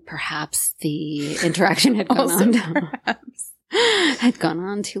 perhaps the interaction had gone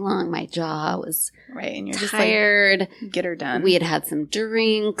on too long. My jaw was right, and you're tired. Just like, get her done. We had some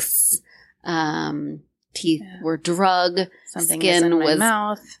drinks. Teeth were drug. Something Skin in my was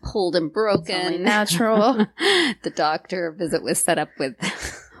mouth. pulled and broken. It's only natural. The doctor visit was set up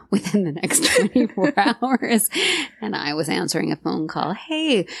within the next 24 hours. And I was answering a phone call.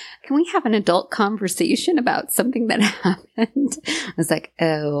 Hey, can we have an adult conversation about something that happened? I was like,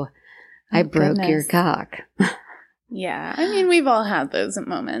 oh, I broke your cock. Yeah. I mean, we've all had those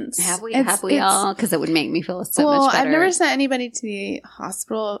moments. Have we all? Because it would make me feel so much better. I've never sent anybody to the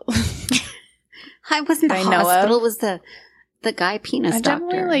hospital. I wasn't the hospital. It was the guy penis doctor. I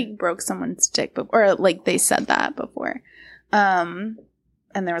definitely like broke someone's dick before, or like they said that before. And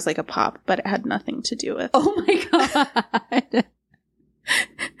there was like a pop, but it had nothing to do with. Oh my God.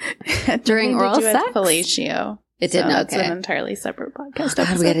 during oral sex? Fellatio. It didn't. That's Okay. an entirely separate podcast. Oh,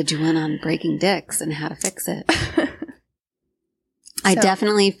 God, we got to do one on breaking dicks and how to fix it. I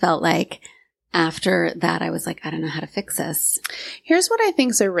definitely felt like after that, I was like, I don't know how to fix this. Here's what I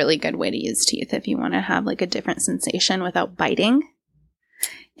think is a really good way to use teeth if you want to have like a different sensation without biting,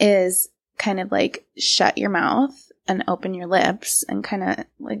 is kind of like shut your mouth and open your lips and kind of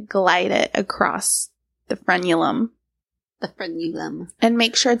like glide it across the frenulum. The frenulum. And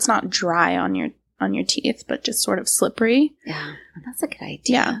make sure it's not dry on your teeth, but just sort of slippery. Yeah, that's a good idea.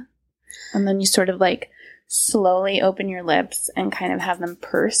 Yeah. And then you sort of like slowly open your lips and kind of have them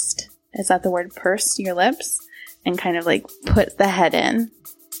pursed. Is that the word, purse your lips? And kind of like put the head in.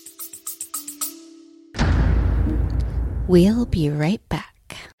 We'll be right back.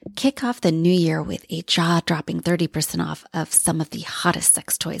 Kick off the new year with a jaw-dropping 30% off of some of the hottest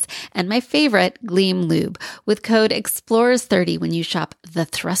sex toys and my favorite, Gleam Lube, with code EXPLORERS30 when you shop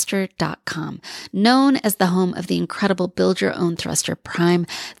thethruster.com. Known as the home of the incredible build-your-own thruster Prime,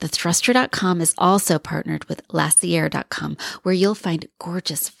 thethruster.com is also partnered with lacier.com, where you'll find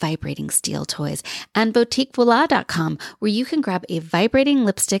gorgeous vibrating steel toys, and boutiquevoila.com, where you can grab a vibrating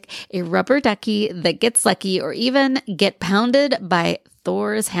lipstick, a rubber ducky that gets lucky, or even get pounded by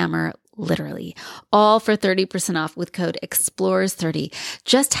Thor's hammer, literally, all for 30% off with code EXPLORERS30.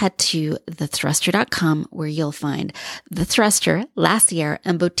 Just head to thethruster.com, where you'll find The Thruster, Lacier,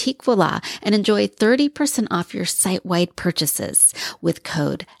 and Boutique Voila, and enjoy 30% off your site-wide purchases with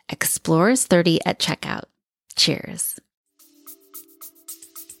code EXPLORERS30 at checkout. Cheers.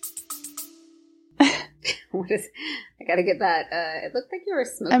 What is? I gotta get that. It looked like you were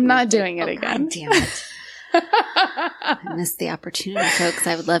smoking. I'm not doing it again. God damn it. I missed the opportunity, folks.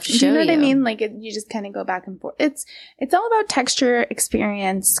 I would love to show you. You know what I mean? Like you just kind of go back and forth. It's all about texture,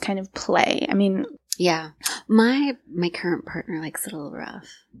 experience, kind of play. I mean, yeah. My current partner likes it a little rough.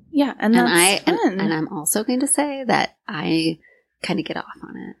 Yeah, and that's fun. And I'm also going to say that I kind of get off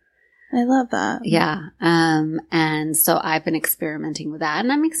on it. I love that. Yeah. And so I've been experimenting with that, and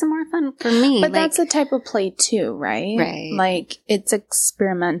that makes it more fun for me. But that's a type of play too, right? Right. Like it's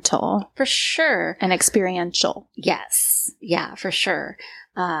experimental. For sure. And experiential. Yes. Yeah, for sure.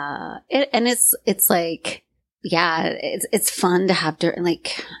 It's like, yeah, it's fun to have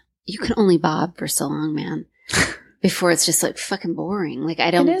like, you can only bob for so long, man. Before it's just like fucking boring. Like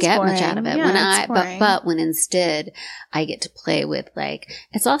I don't get boring. much out of it. Yeah, but when instead I get to play with like,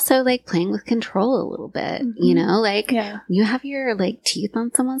 it's also like playing with control a little bit, you know, like you have your like teeth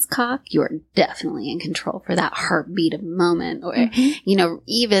on someone's cock, you are definitely in control for that heartbeat of moment, or, you know,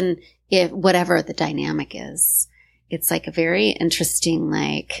 even if whatever the dynamic is. It's like a very interesting,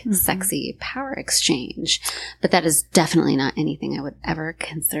 like sexy power exchange, but that is definitely not anything I would ever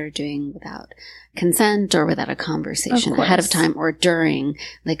consider doing without consent or without a conversation ahead of time or during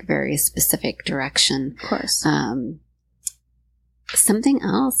like very specific direction. Of course. Something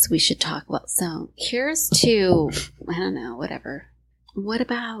else we should talk about. So here's to, I don't know, whatever. What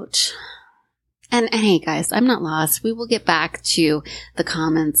about... And hey, guys, I'm not lost. We will get back to the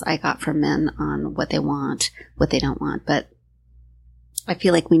comments I got from men on what they want, what they don't want. But I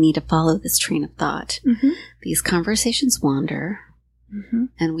feel like we need to follow this train of thought. These conversations wander,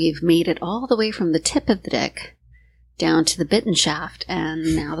 and we've made it all the way from the tip of the dick down to the bitten shaft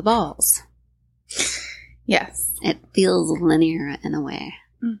and now the balls. Yes. It feels linear in a way.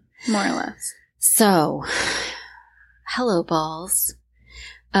 More or less. So, hello, balls.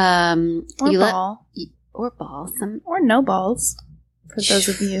 Or ball. Or balls. Or no balls. For those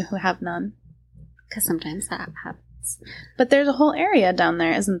of you who have none. Because sometimes that happens. But there's a whole area down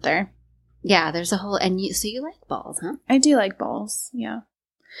there, isn't there? Yeah, there's a whole... So you like balls, huh? I do like balls, yeah.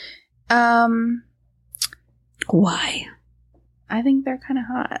 Why? I think they're kind of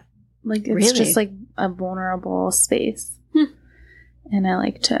hot. Like, it's just like a vulnerable space. And I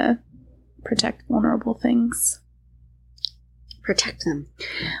like to protect vulnerable things. Protect them.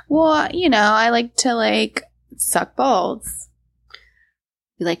 Well, you know, I like to like suck balls.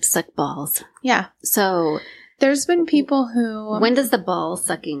 You like to suck balls. Yeah. So there's been people who... When does the ball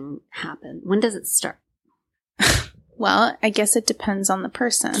sucking happen? When does it start? Well, I guess it depends on the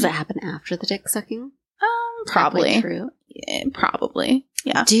person. Does it happen after the dick sucking? Probably. Halfway through? Yeah, probably.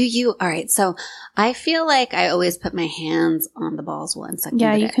 Yeah. Do you? All right. So I feel like I always put my hands on the balls while I'm sucking the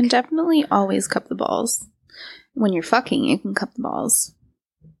dick. You can definitely always cup the balls. When you're fucking, you can cup the balls.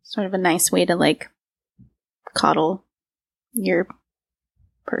 Sort of a nice way to, like, coddle your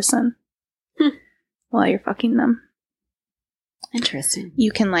person while you're fucking them. Interesting.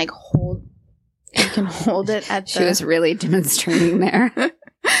 You can, like, hold it at the... She was really demonstrating there.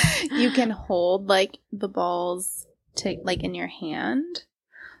 You can hold, like, the balls to, like, in your hand.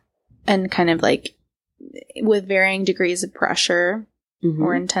 and kind of like with varying degrees of pressure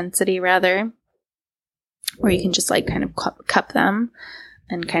or intensity rather, or you can just like kind of cup them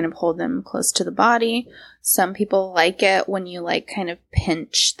and kind of hold them close to the body. Some people like it when you like kind of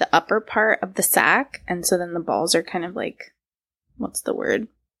pinch the upper part of the sack, and so then the balls are kind of like, what's the word?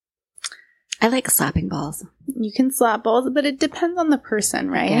 I like slapping balls. You can slap balls, but it depends on the person,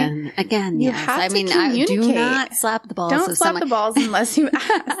 right? Again, You yes. have I to mean, I do communicate. not slap the balls. Don't of slap someone. the balls unless you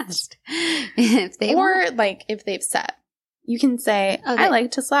asked. If they Or want. like if they've said. You can say, Oh, I like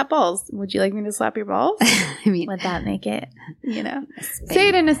to slap balls. Would you like me to slap your balls? I mean, Would that make it, you know? Spain. Say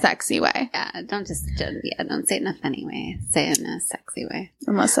it in a sexy way. Yeah, don't say it in a funny way. Say it in a sexy way.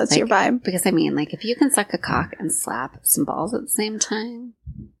 Unless that's Like, your vibe. Because I mean, like, if you can suck a cock and slap some balls at the same time.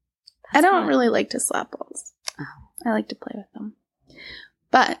 I don't really like to slap balls. Oh. I like to play with them.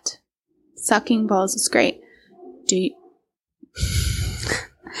 But sucking balls is great. Do you,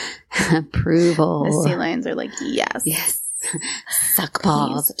 Approval. the sea lions are like, yes. Yes. Suck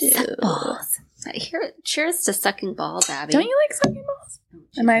balls. Please do. Suck balls. Here, cheers to sucking balls, Abby. Don't you like sucking balls?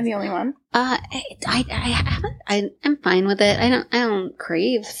 Am I the only one? I haven't. I'm fine with it. I don't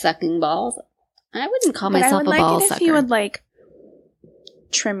crave sucking balls. I wouldn't call But I myself would a ball like it sucker. if you would like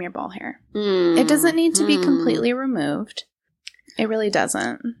trim your ball hair. It doesn't need to be completely removed. It really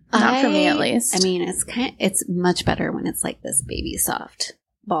doesn't. Not for me, at least. I mean, it's much better when it's like this baby soft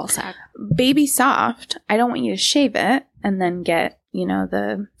ball sack. Baby soft. I don't want you to shave it and then get, you know,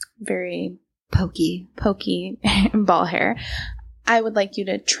 the very Pokey. ball hair. I would like you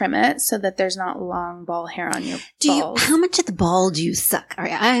to trim it so that there's not long ball hair on your balls. How much of the ball do you suck? All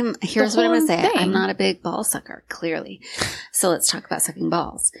right, here's what I'm going to say. thing. I'm not a big ball sucker, clearly. So let's talk about sucking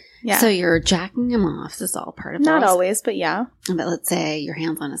balls. Yeah. So you're jacking him off. This is all part of Not balls. always, but yeah. But let's say your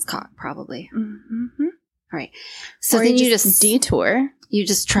hand's on his cock, probably. Mm-hmm. All right. So Or then you just detour. you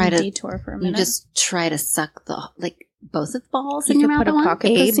just try to detour for a minute. you just try to suck both of the balls You in your could mouth put at a once.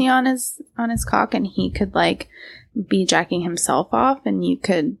 pocket pussy on his cock, and he could like be jacking himself off, and you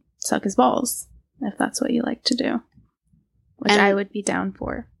could suck his balls if that's what you like to do, which And I would be down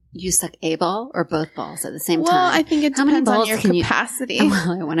for. You suck a ball or both balls at the same Well, time. I think it How many depends on balls your can you- capacity.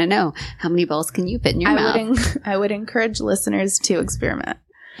 Well, I want to know how many balls can you fit in your mouth? I would encourage listeners to experiment.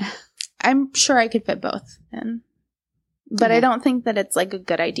 I'm sure I could fit both in. But I don't think that it's like a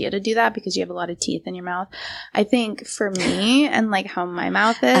good idea to do that because you have a lot of teeth in your mouth. I think for me and like how my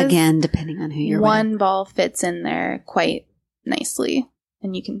mouth is, Again, depending on who you're one with. ball fits in there quite nicely,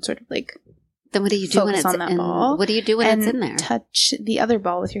 and you can sort of like Then what do you do when focus it's on that in? ball What do you do when and it's in there? touch the other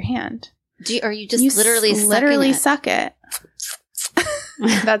ball with your hand. Are you just You literally suck it.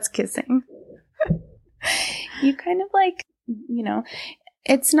 That's kissing. You kind of like, you know,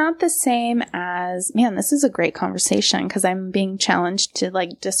 it's not the same as, man, this is a great conversation because I'm being challenged to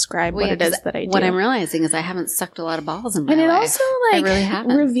like describe what it is that I do. What I'm realizing is I haven't sucked a lot of balls in my And it life. also I like really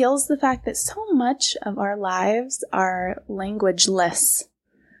haven't. reveals the fact that so much of our lives are languageless,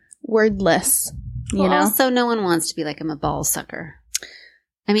 wordless, you know? Also, no one wants to be like, I'm a ball sucker.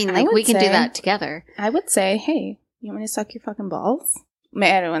 I mean, I like, would we can do say- that together. I would say, hey, you want me to suck your fucking balls?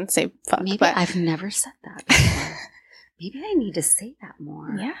 I don't want to say fuck, Maybe but I've never said that before. Maybe I need to say that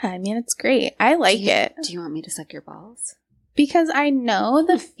more. yeah, I mean, it's great. I like it. Do you want me to suck your balls? Because I know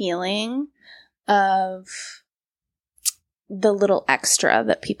the feeling of the little extra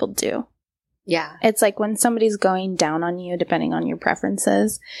that people do. Yeah. It's like when somebody's going down on you, depending on your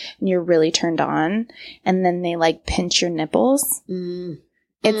preferences, and you're really turned on, and then they like pinch your nipples.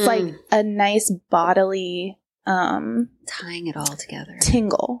 It's like a nice bodily tying it all together.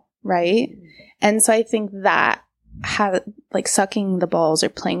 tingle, right? And so I think that like sucking the balls or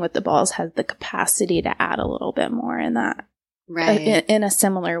playing with the balls has the capacity to add a little bit more in that. Right. In a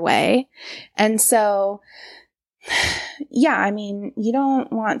similar way. And so, yeah, I mean, you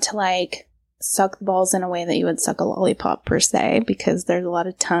don't want to like suck the balls in a way that you would suck a lollipop per se, because there's a lot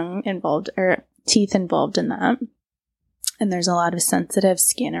of tongue involved or teeth involved in that. And there's a lot of sensitive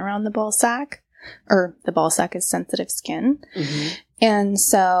skin around the ball sack, or the ball sack is sensitive skin. Mm-hmm. And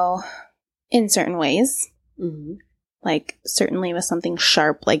so in certain ways, Mm-hmm. like certainly with something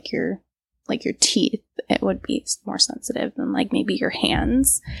sharp like your teeth, it would be more sensitive than like maybe your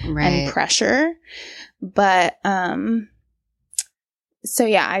hands Right. and pressure. But so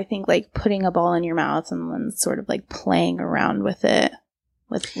yeah, I think like putting a ball in your mouth and then sort of like playing around with it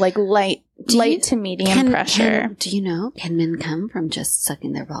with like light to medium pressure. Do you know, can men come from just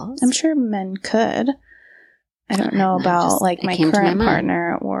sucking their balls? I'm sure men could. I don't know No, about just- like it my came to my current mind.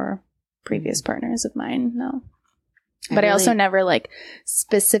 partner or previous partners of mine. No. I But I also really- never like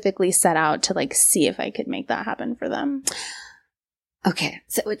specifically set out to like see if I could make that happen for them. Okay,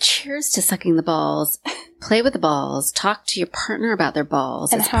 so cheers to sucking the balls. Play with the balls. Talk to your partner about their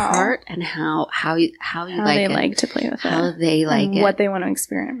balls And as how- part and how you How like they it, like to play with how it. they like and it. what they want to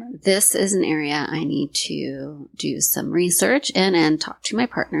experiment. This is an area I need to do some research in and talk to my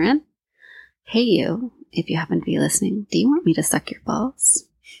partner in. Hey, you, if you happen to be listening, do you want me to suck your balls?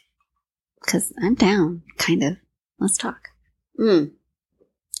 Because I'm down, kind of. Let's talk.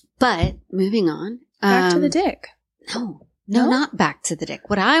 But moving on. Back to the dick. No, No? not back to the dick.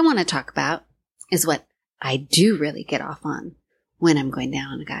 What I want to talk about is what I do really get off on when I'm going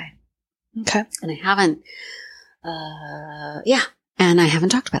down on a guy. Okay. And I haven't, and I haven't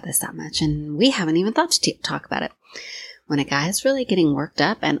talked about this that much, and we haven't even thought to talk about it. When a guy is really getting worked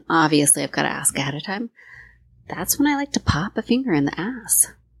up, and obviously I've got to ask ahead of time, that's when I like to pop a finger in the ass.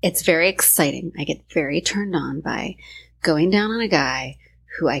 It's very exciting. I get very turned on by going down on a guy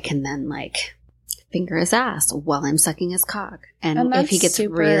who I can then like finger his ass while I'm sucking his cock. And if that's he gets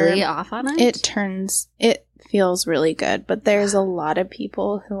really off on it, it feels really good. But there's a lot of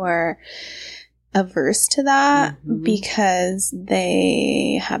people who are averse to that because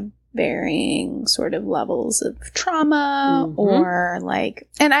they have varying sort of levels of trauma or like,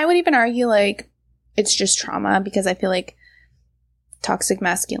 and I would even argue like it's just trauma because I feel like toxic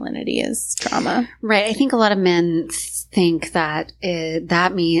masculinity is trauma. Right. I think a lot of men think that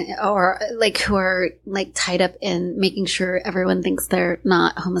that mean, or like who are like tied up in making sure everyone thinks they're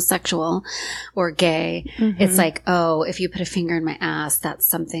not homosexual or gay. It's like, oh, if you put a finger in my ass, that's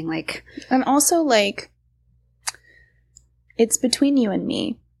something like. And also like, it's between you and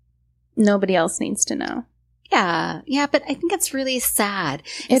me. Nobody else needs to know. Yeah. Yeah. But I think it's really sad.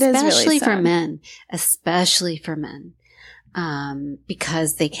 It is really especially for sad. men,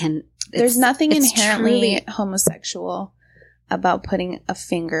 because they can. There's nothing it's inherently truly- homosexual about putting a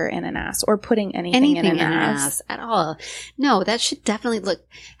finger in an ass or putting anything in an ass. at all. No, that should definitely look.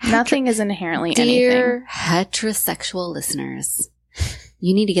 Nothing is inherently Dear heterosexual listeners,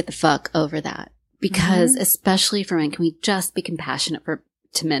 you need to get the fuck over that. Because especially for men, can we just be compassionate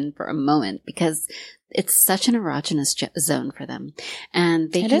to men for a moment? Because it's such an erogenous zone for them.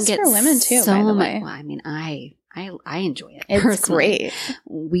 And they It can is get for women too, so by the much. way. Well, I mean, I enjoy it. It's personally. great.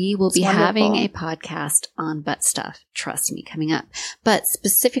 We will It's be having a wonderful. podcast on butt stuff. Trust me, coming up. But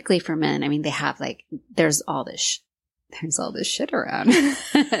specifically for men, I mean, they have like, there's all this shit around.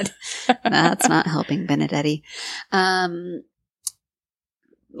 That's not helping Benedetti.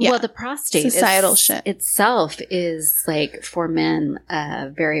 Yeah. Well, the prostate Societal shit. itself is like for men a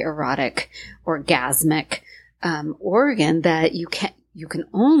very erotic, orgasmic organ that you can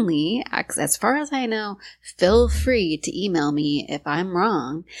only access. As far as I know, feel free to email me if I'm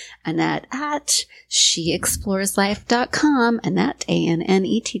wrong. Annette at sheexploreslife.com. Annette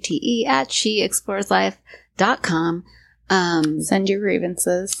ANNETTE at sheexploreslife.com. Send your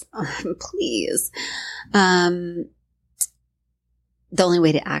grievances. Please. The only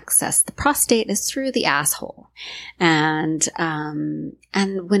way to access the prostate is through the asshole. And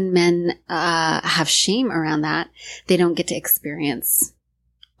when men, have shame around that, they don't get to experience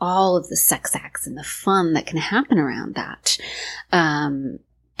all of the sex acts and the fun that can happen around that. And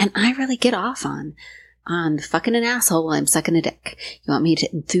I really get off on fucking an asshole while I'm sucking a dick. You want me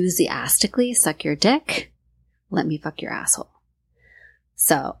to enthusiastically suck your dick? Let me fuck your asshole.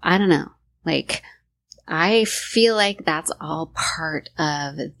 So, I don't know. Like, I feel like that's all part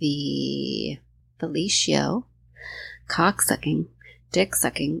of the fellatio, cock-sucking,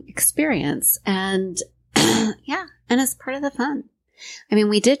 dick-sucking experience. And, yeah, and it's part of the fun. I mean,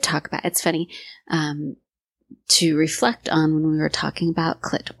 we did talk about, it's funny, to reflect on when we were talking about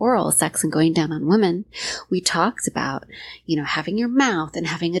clit oral sex and going down on women, we talked about, having your mouth and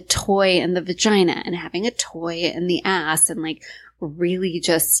having a toy in the vagina and having a toy in the ass and like really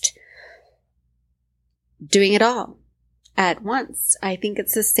just doing it all at once. I think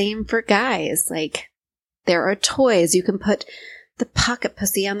it's the same for guys. Like, there are toys. You can put the pocket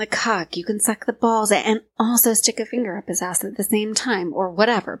pussy on the cock. You can suck the balls and also stick a finger up his ass at the same time or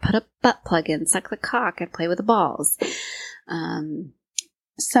whatever. Put a butt plug in, suck the cock and play with the balls.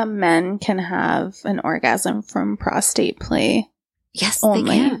 Some men can have an orgasm from prostate play. Yes, Only.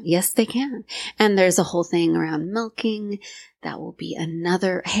 they can. Yes, they can. And there's a whole thing around milking. That will be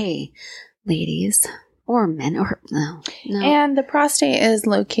another, hey, ladies or men or no. And the prostate is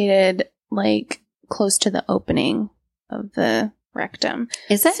located like close to the opening of the rectum.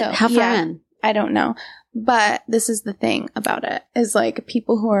 Is it? So, How far yeah. in? I don't know. But this is the thing about it is like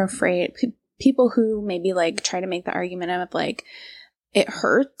people who are afraid, people who maybe like try to make the argument of like, it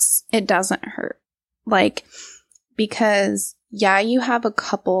hurts. It doesn't hurt. Like, because yeah, you have a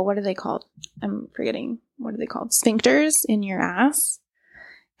couple, what are they called? I'm forgetting. What are they called? Sphincters in your ass.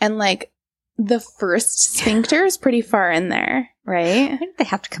 And like the first sphincter is pretty far in there, right? Why did they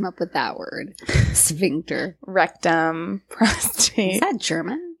have to come up with that word? Sphincter. Rectum, prostate. Is that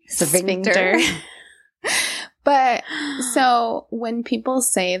German? Sphincter. But so when people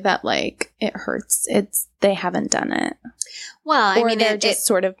say that like it hurts, they haven't done it. Well, Or they're just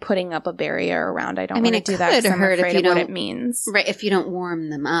sort of putting up a barrier around. I don't want to do that could because I'm hurt afraid if of you what don't- it means. right, if you don't warm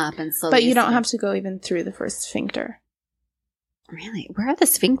them up and slowly. But you don't have to go even through the first sphincter. Really? Where are the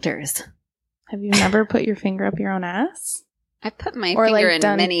sphincters? Have you never put your finger up your own ass? I put my Or, finger like, in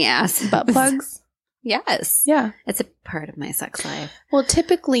done many asses. Butt plugs? Yes. Yeah. It's a part of my sex life. Well,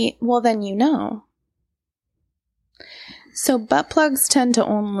 typically, then you know. So butt plugs tend to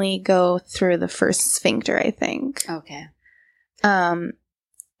only go through the first sphincter, I think. Okay. And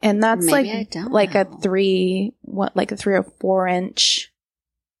that's Maybe I don't like know. a 3 or 4 inch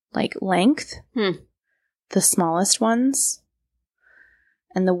like length. The smallest ones.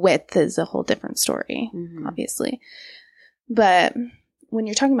 And the width is a whole different story, Mhm. obviously. But when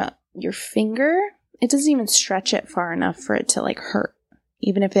you're talking about your finger, it doesn't even stretch it far enough for it to like hurt,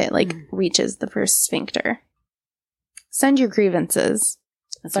 even if it like reaches the first sphincter. Send your grievances.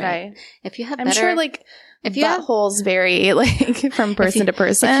 That's But right. If you have I'm better, sure like if you have, buttholes vary like from person to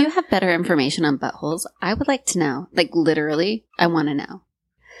person. if you have better information on buttholes, I would like to know. Like literally, I want to know.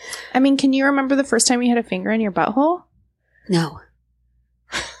 I mean, can you remember the first time you had a finger in your butthole? No.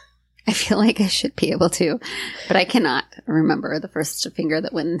 I feel like I should be able to, but I cannot remember the first finger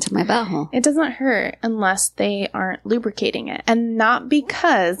that went into my butthole. It doesn't hurt unless they aren't lubricating it. And not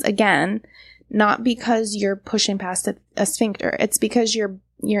because you're pushing past a sphincter. It's because your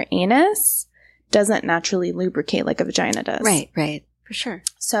anus doesn't naturally lubricate like a vagina does. Right. For sure.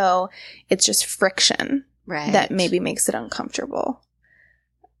 So it's just friction Right. that maybe makes it uncomfortable.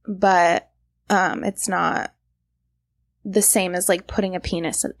 But it's not the same as like putting a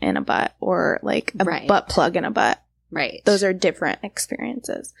penis in a butt or like a Right. butt plug in a butt. Right. Those are different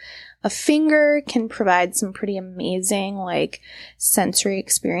experiences. A finger can provide some pretty amazing like sensory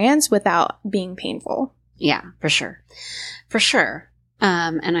experience without being painful. Yeah, for sure. For sure.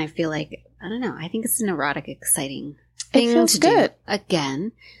 And I feel like, I don't know, I think it's an erotic, exciting thing feels to good. do.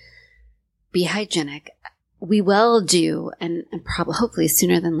 Again, be hygienic. We will do, and probably hopefully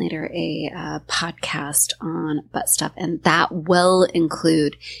sooner than later, a podcast on butt stuff, and that will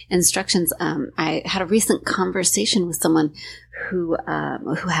include instructions. I had a recent conversation with someone who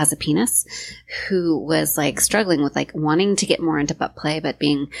has a penis, who was like struggling with like wanting to get more into butt play, but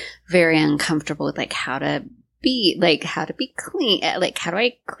being very uncomfortable with like how to be clean, like how do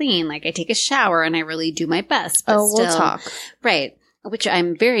I clean? Like I take a shower and I really do my best. But We'll talk. Right, which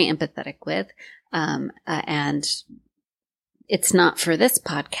I'm very empathetic with. And it's not for this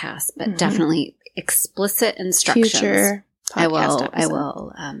podcast, but definitely explicit instructions. Future podcast I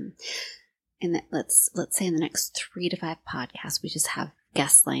will, let's say in the next 3 to 5 podcasts, we just have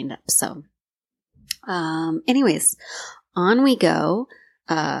guests lined up. So, anyways, on we go.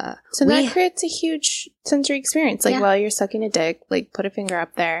 So that creates a huge sensory experience. Like while you're sucking a dick, like put a finger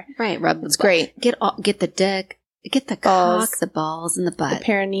up there. Right. Rub It's great. Get the dick, get the Balls. cock, the balls, and the butt. The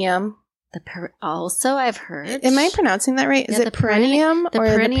perineum. Also, I've heard. Am I pronouncing that right? Is Yeah, it perineum or the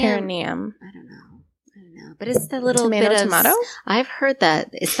perineum. perineum? I don't know. But it's the little bit of tomato? I've heard that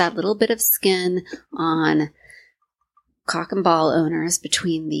it's that little bit of skin on cock and ball owners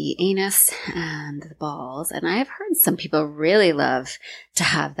between the anus and the balls, and I've heard some people really love to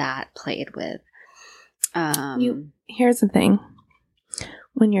have that played with. Here's the thing: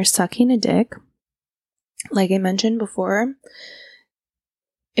 when you're sucking a dick, like I mentioned before,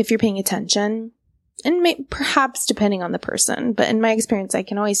 if you're paying attention, and perhaps depending on the person, but in my experience, I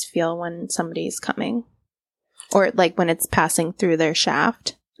can always feel when somebody's coming, or like when it's passing through their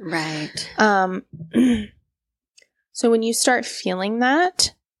shaft. Right. So when you start feeling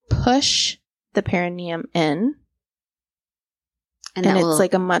that, push the perineum in, and it's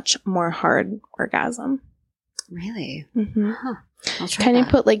like a much more hard orgasm. Really? Mm-hmm. Huh. I'll try Kind of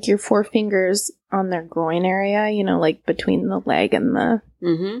that. put like your 4 fingers on their groin area, like between the leg and the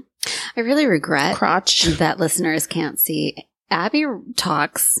I really regret crotch. that listeners can't see. Abby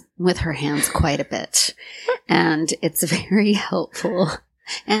talks with her hands quite a bit, and it's very helpful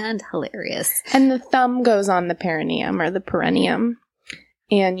and hilarious. And the thumb goes on the perineum or the perineum,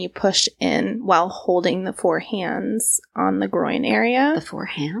 and you push in while holding the 4 hands on the groin area. The 4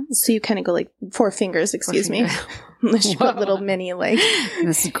 hands? So you kind of go like 4 fingers, excuse me. She put little mini like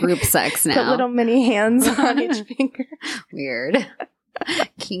This is group sex now. put little mini hands on each finger. Weird.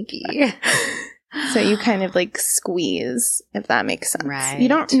 Kinky. So you kind of like squeeze, if that makes sense. Right. You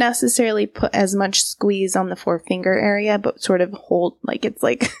don't necessarily put as much squeeze on the forefinger area, but sort of hold, like it's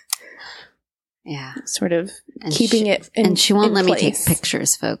like, Yeah. sort of And keeping it in And she won't in let me take place.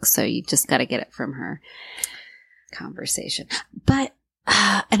 pictures, folks. So you just got to get it from her conversation. But,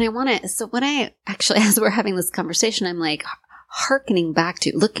 and I want to, so when I actually, as we're having this conversation, I'm like looking back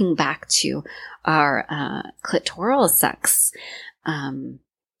to our clitoral sex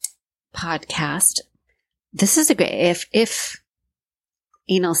podcast. This is a great, if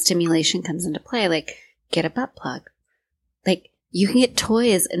anal stimulation comes into play, like get a butt plug. Like you can get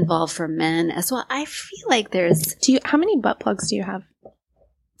toys involved for men as well. I feel like there's, How many butt plugs do you have?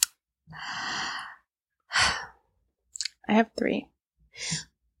 I have 3.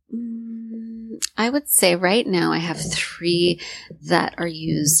 I would say right now I have 3 that are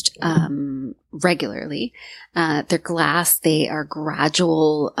used regularly. They're glass. They are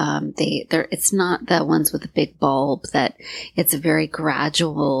gradual. It's not the ones with the big bulb. That it's a very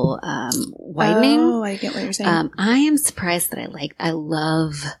gradual widening. Oh, I get what you're saying. I am surprised that I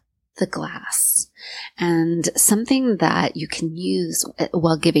love the glass, and something that you can use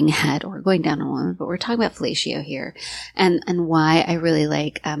while giving head or going down on a woman. But we're talking about fellatio here, and why I really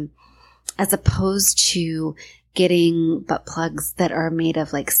like, as opposed to getting butt plugs that are made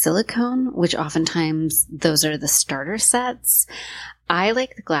of like silicone, which oftentimes those are the starter sets. I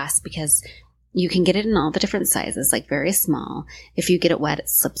like the glass because you can get it in all the different sizes, like very small. If you get it wet, it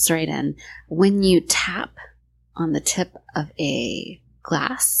slips right in. When you tap on the tip of a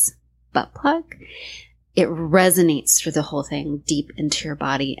glass butt plug, it resonates through the whole thing deep into your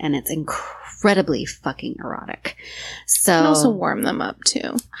body, and it's incredibly fucking erotic. So, and also warm them up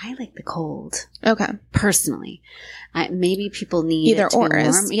too. I like the cold. Okay. Personally, maybe people need Either it to be or warm.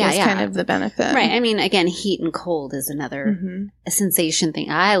 is kind of the benefit. Right. I mean, again, heat and cold is another sensation thing.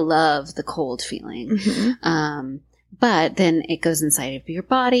 I love the cold feeling. But then it goes inside of your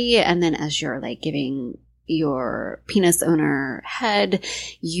body, and then as you're like giving your penis owner head,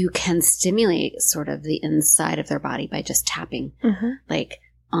 you can stimulate sort of the inside of their body by just tapping like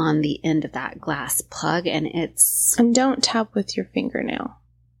on the end of that glass plug. And don't tap with your fingernail.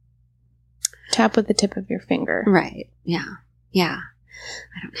 Tap with the tip of your finger. Right. Yeah. Yeah.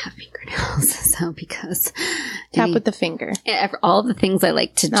 I don't have fingernails, so because tap with the finger. All the things I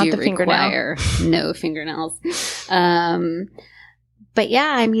like to Not do the require no fingernails. But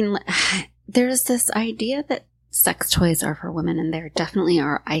yeah, I mean, there's this idea that sex toys are for women, and there definitely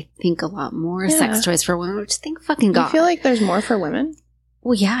are, I think, a lot more sex toys for women, which thank fucking God. I feel like there's more for women.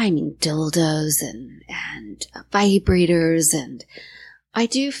 Well, yeah, I mean, dildos and vibrators, and I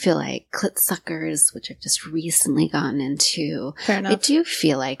do feel like clit suckers, which I've just recently gotten into. Fair enough. I do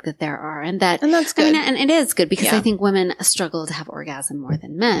feel like that there are, and that's good. I mean, and it is good because I think women struggle to have orgasm more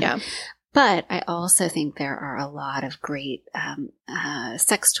than men. Yeah. But I also think there are a lot of great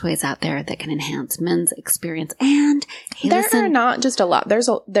sex toys out there that can enhance men's experience. And hey, there are not just a lot.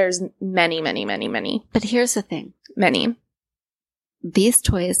 There's many, many, many, many. But here's the thing. Many. These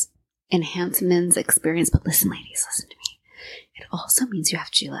toys enhance men's experience. But listen, ladies, listen to me. It also means you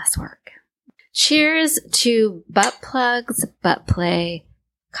have to do less work. Cheers to butt plugs, butt play,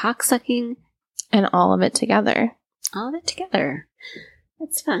 cocksucking. And all of it together. All of it together.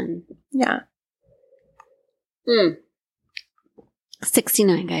 It's fun. Yeah.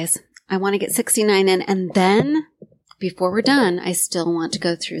 69, guys. I want to get 69 in. And then, before we're done, I still want to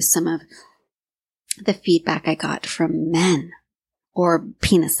go through some of the feedback I got from men or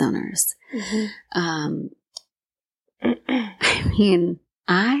penis owners. I mean,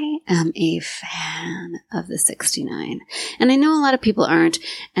 I am a fan of the 69. And I know a lot of people aren't.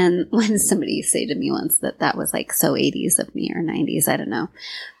 And when somebody said to me once that was like so 80s of me or 90s, I don't know.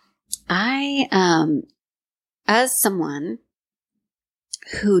 I, as someone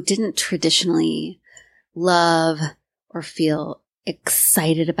who didn't traditionally love or feel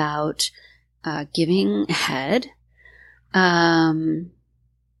excited about giving head,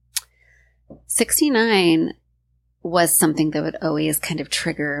 69 was something that would always kind of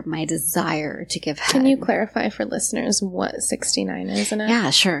trigger my desire to give head. Can you clarify for listeners what 69 is in it? Yeah,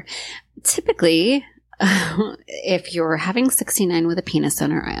 sure. Typically, if you're having 69 with a penis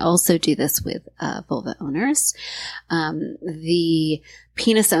owner, I also do this with vulva owners. The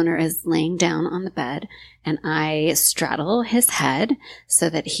penis owner is laying down on the bed, and I straddle his head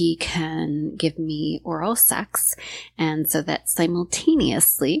so that he can give me oral sex, and so that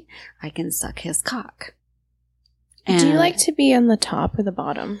simultaneously I can suck his cock. Do you like to be on the top or the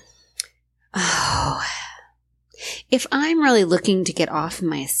bottom? Oh, if I'm really looking to get off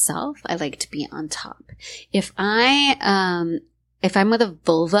myself, I like to be on top. If I'm with a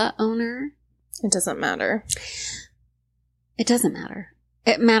vulva owner, It doesn't matter. It doesn't matter.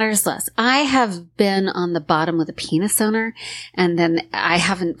 It matters less. I have been on the bottom with a penis owner, and then I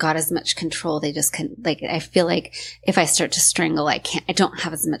haven't got as much control. They just can, like, I feel like if I start to strangle, I don't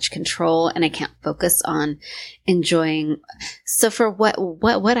have as much control, and I can't focus on enjoying. So for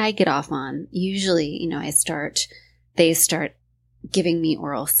what I get off on, usually, you know, they start giving me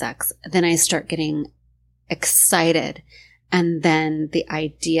oral sex. Then I start getting excited. And then the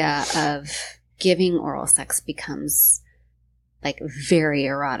idea of giving oral sex becomes like very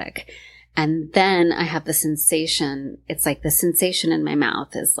erotic. And then I have the sensation, it's like the sensation in my mouth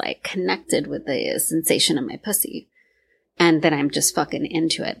is like connected with the sensation in my pussy. And then I'm just fucking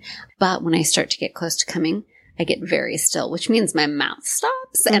into it. But when I start to get close to coming, I get very still, which means my mouth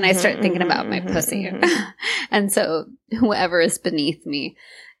stops and I start thinking about my pussy. And so whoever is beneath me,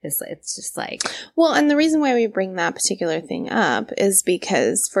 it's just like. Well, and the reason why we bring that particular thing up is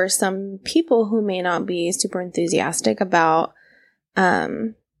because for some people who may not be super enthusiastic about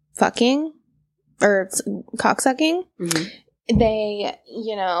fucking or cocksucking, they,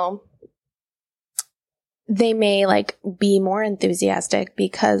 you know, they may like be more enthusiastic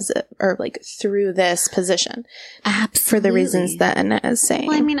because or like through this position. Absolutely. For the reasons that Annette is saying.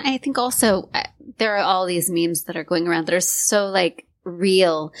 Well, I mean, I think also there are all these memes that are going around that are so like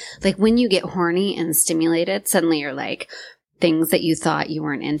real. Like when you get horny and stimulated, suddenly you're like, things that you thought you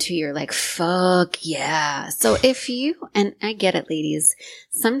weren't into, you're like, fuck yeah. So if you, and I get it, ladies,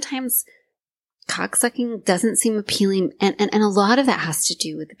 sometimes cocksucking doesn't seem appealing. And a lot of that has to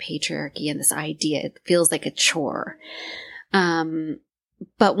do with the patriarchy and this idea. It feels like a chore.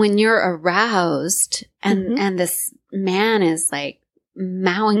 But when you're aroused and this man is like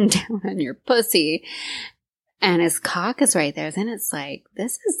mowing down on your pussy and his cock is right there, then it's like,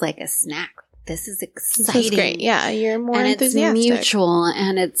 this is like a snack. This is exciting. This is great. Yeah, you're more and enthusiastic. It's mutual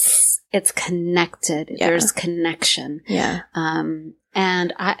and it's connected. Yeah. There's connection. Yeah. And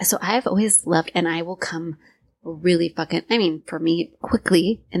I've always loved, and I will come really fucking, I mean, for me,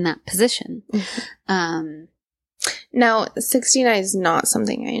 quickly in that position. Now, 69 is not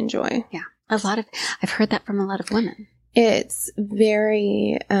something I enjoy. Yeah. I've heard that from a lot of women. It's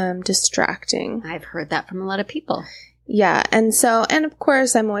very distracting. I've heard that from a lot of people. Yeah. And of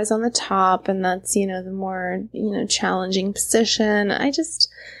course, I'm always on the top, and that's, you know, the more, you know, challenging position. That's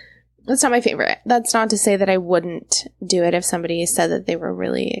not my favorite. That's not to say that I wouldn't do it if somebody said that they were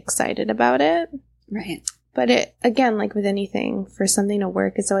really excited about it. Right. But it, again, like with anything, for something to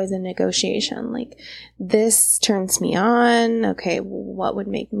work, it's always a negotiation. Like, this turns me on. Okay, what would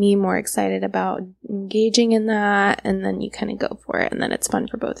make me more excited about engaging in that? And then you kind of go for it, and then it's fun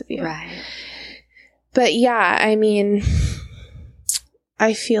for both of you. Right. But yeah, I mean,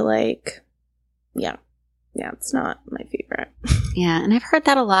 I feel like, yeah, it's not my favorite. Yeah, and I've heard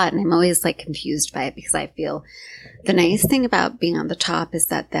that a lot, and I'm always like confused by it because I feel the nice thing about being on the top is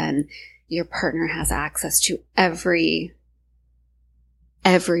that then your partner has access to every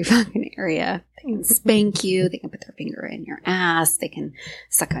fucking area. They can spank you. They can put their finger in your ass. They can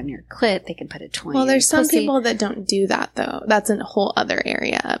suck on your clit. They can put a toy in your there's some pussy. people that don't do that, though. That's a whole other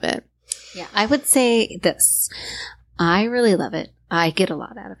area of it. Yeah, I would say this. I really love it. I get a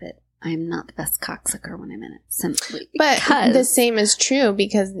lot out of it. I'm not the best cocksucker when I'm in it, simply because. But the same is true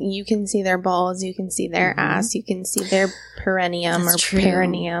because you can see their balls, you can see their ass, you can see their perineum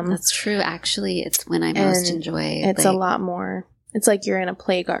perineum. That's true. Actually, it's when I most enjoy. It's a lot more. It's like you're in a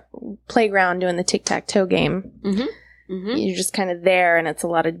playground doing the tic-tac-toe game. You're just kind of there, and it's a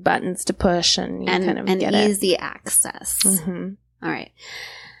lot of buttons to push, and you kind of get it. Easy access. All right.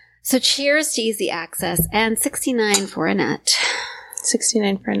 So cheers to easy access, and 69 for Annette.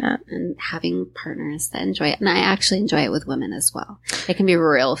 69 for Annette. And having partners that enjoy it. And I actually enjoy it with women as well. It can be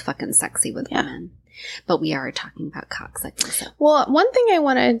real fucking sexy with women. But we are talking about cocksucking. So. Well, one thing I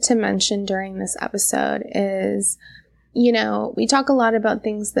wanted to mention during this episode is, you know, we talk a lot about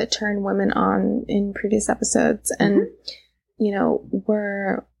things that turn women on in previous episodes. And, you know,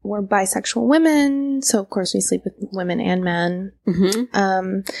 we're bisexual women. So, of course, we sleep with women and men.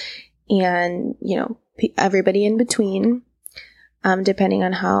 And, you know, everybody in between. Depending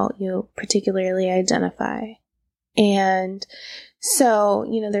on how you particularly identify. And so,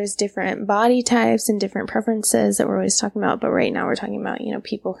 you know, there's different body types and different preferences that we're always talking about. But right now we're talking about, you know,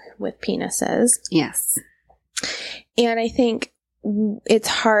 people with penises. Yes. And I think it's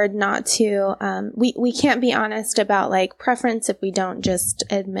hard not to, we can't be honest about like preference if we don't just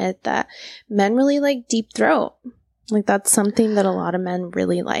admit that men really like deep throat. Like, that's something that a lot of men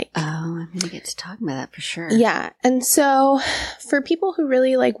really like. Oh, I'm going to get to talk about that for sure. Yeah. And so for people who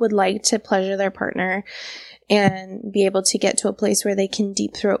really like would like to pleasure their partner and be able to get to a place where they can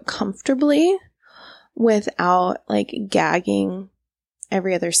deep throat comfortably without like gagging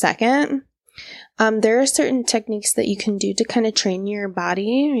every other second. There are certain techniques that you can do to kind of train your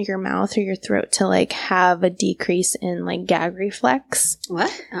body or your mouth or your throat to like have a decrease in like gag reflex.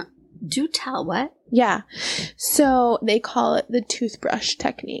 What? Do tell. What? Yeah. So they call it the toothbrush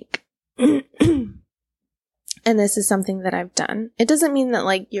technique. And this is something that I've done. It doesn't mean that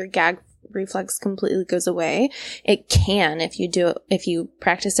like your gag reflex completely goes away. It can if you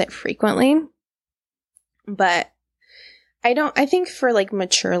practice it frequently. But I think for like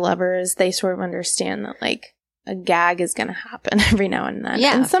mature lovers, they sort of understand that like a gag is going to happen every now and then.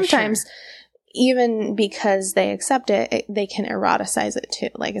 Yeah, and sometimes for sure. Even because they accept it, they can eroticize it too.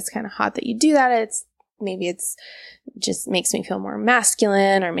 Like it's kind of hot that you do that. Maybe it's just makes me feel more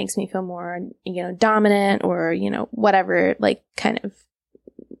masculine or makes me feel more, dominant or, whatever, like kind of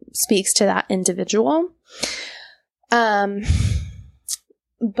speaks to that individual. But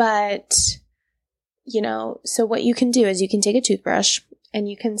so what you can do is you can take a toothbrush and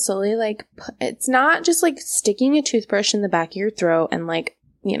you can slowly like, it's not just like sticking a toothbrush in the back of your throat and like,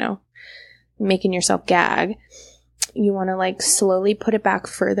 making yourself gag. You want to like slowly put it back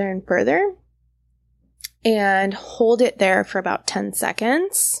further and further and hold it there for about 10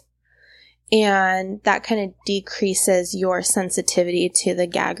 seconds. And that kind of decreases your sensitivity to the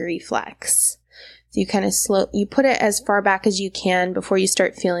gag reflex. So you kind of you put it as far back as you can before you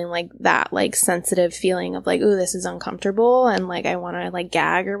start feeling like that, like sensitive feeling of like, ooh, this is uncomfortable and like I want to like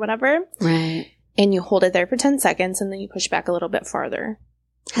gag or whatever. Right. And you hold it there for 10 seconds and then you push back a little bit farther.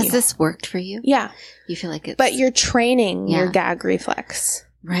 Has this worked for you? Yeah. You feel like it's... But you're training your gag reflex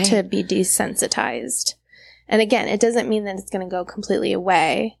to be desensitized. And again, it doesn't mean that it's going to go completely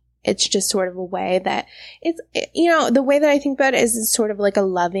away. It's just sort of a way that the way that I think about it is sort of like a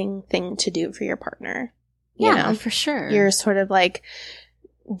loving thing to do for your partner. For sure. You're sort of like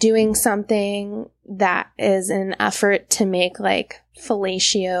doing something that is an effort to make like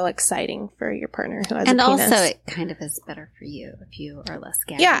fellatio exciting for your partner who has a penis. And also it kind of is better for you if you are less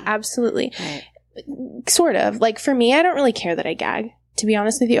gaggy. Yeah, absolutely. Right. Sort of. Like for me, I don't really care that I gag. To be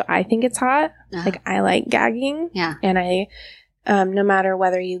honest with you, I think it's hot. Like I like gagging. Yeah. And I... no matter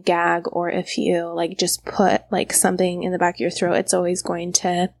whether you gag or if you like just put like something in the back of your throat, it's always going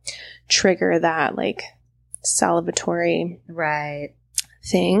to trigger that like salivatory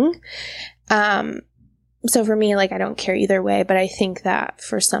thing. So for me, like I don't care either way, but I think that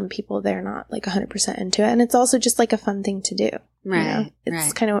for some people they're not like 100% into it. And it's also just like a fun thing to do. Right.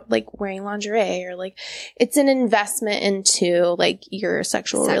 It's kind of like wearing lingerie or like it's an investment into like your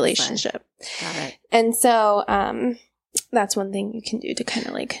sexual relationship. Got it. And so, that's one thing you can do to kind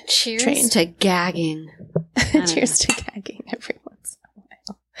of like cheers to gagging. Cheers to gagging every once in a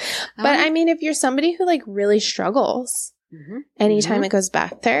while. But I mean, if you're somebody who like really struggles anytime it goes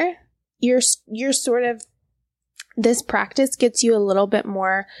back there, you're sort of, this practice gets you a little bit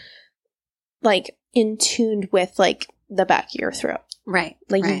more like in tuned with like the back of your throat. Right.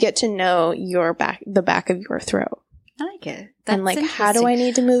 Like you get to know the back of your throat. I like it. That's and like, how do I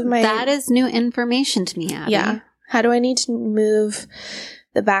need to move my... That is new information to me, Abby. Yeah. How do I need to move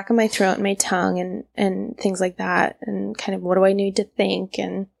the back of my throat and my tongue and things like that? And kind of what do I need to think?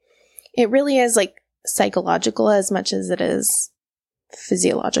 And it really is like psychological as much as it is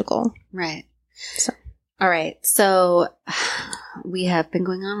physiological. Right. So. All right. So we have been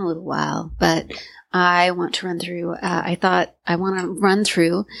going on a little while, but I want to run through, I want to run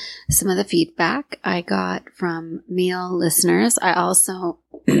through some of the feedback I got from male listeners. I also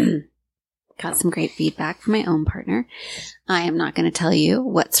got some great feedback from my own partner. I am not going to tell you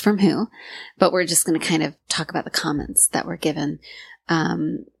what's from who, but we're just going to kind of talk about the comments that were given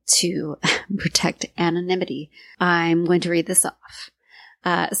to protect anonymity. I'm going to read this off.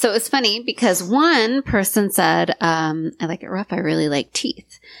 So it's funny because one person said, I like it rough. I really like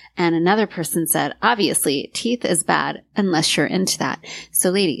teeth. And another person said, obviously, teeth is bad unless you're into that. So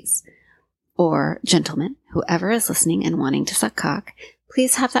ladies or gentlemen, whoever is listening and wanting to suck cock,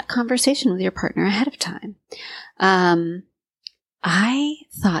 please have that conversation with your partner ahead of time. I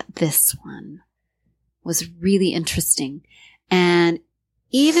thought this one was really interesting. And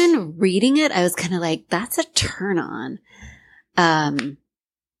even reading it, I was kind of like, that's a turn on.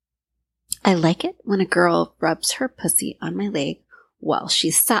 I like it when a girl rubs her pussy on my leg while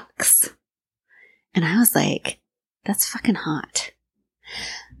she sucks. And I was like, that's fucking hot.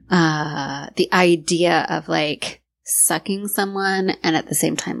 The idea of like sucking someone and at the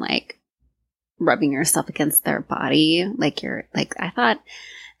same time like rubbing yourself against their body, like you're like, I thought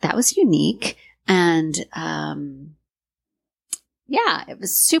that was unique. And yeah, it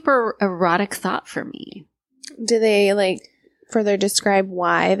was super erotic thought for me. Do they like further describe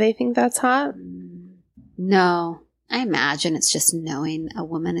why they think that's hot? No. I imagine it's just knowing a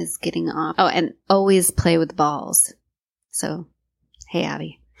woman is getting off. Oh, and always play with balls. So, hey,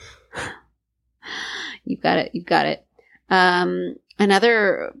 Abby. You've got it. You've got it.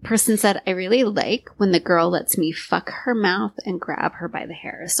 Another person said, I really like when the girl lets me fuck her mouth and grab her by the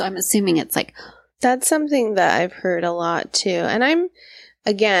hair. So I'm assuming it's like... That's something that I've heard a lot too. And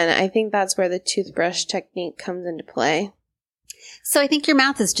I think that's where the toothbrush technique comes into play. So I think your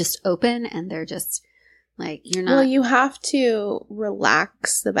mouth is just open and they're just like, you're not... Well, you have to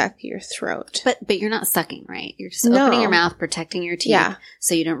relax the back of your throat. But you're not sucking, right? You're just opening your mouth, protecting your teeth. Yeah.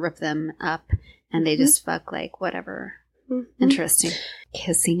 So you don't rip them up and they just fuck like whatever. Mm-hmm. Interesting.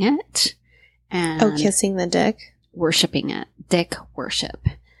 Kissing it. And kissing the dick. Worshipping it. Dick worship.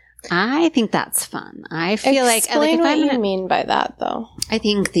 I think that's fun. I feel Explain what you mean by that, though. I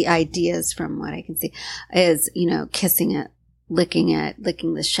think the ideas from what I can see is, kissing it,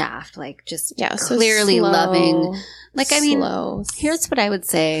 licking the shaft, like just clearly slow, loving. Like, slow, here's what I would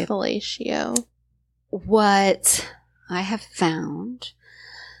say. Fellatio. What I have found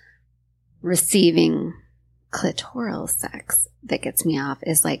receiving clitoral sex that gets me off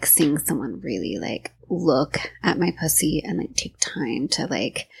is like seeing someone really like look at my pussy and like take time to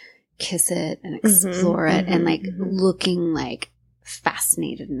like kiss it and explore it and like looking like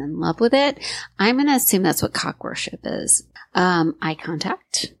fascinated and in love with it. I'm going to assume that's what cock worship is. Eye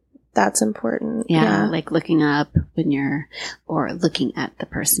contact. That's important. Yeah. Like looking up or looking at the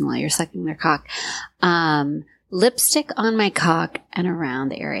person while you're sucking their cock. Lipstick on my cock and around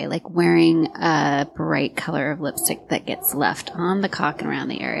the area, like wearing a bright color of lipstick that gets left on the cock and around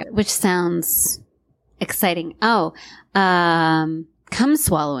the area, which sounds exciting. Oh, cum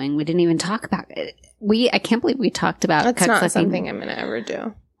swallowing. We didn't even talk about it. I can't believe we talked about That's not sucking. something I'm going to ever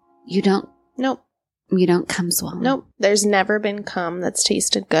do. You don't? Nope. You don't cum swallow? Nope. There's never been cum that's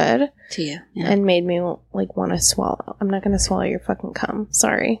tasted good. To you. Yeah. And made me like want to swallow. I'm not going to swallow your fucking cum.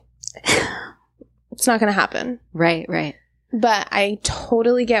 Sorry. It's not going to happen. Right, right. But I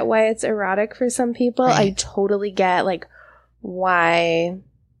totally get why it's erotic for some people. Right. I totally get like why,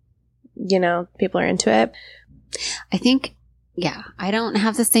 people are into it. I think, I don't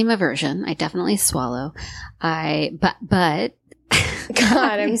have the same aversion. I definitely swallow. But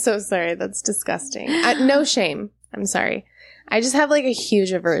God, I'm so sorry. That's disgusting. No shame. I'm sorry. I just have like a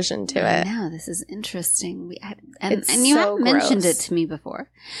huge aversion to it. No, this is interesting. And you have mentioned it to me before.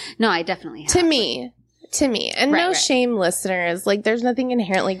 No, I definitely have. To me. And right. Shame, listeners. Like, there's nothing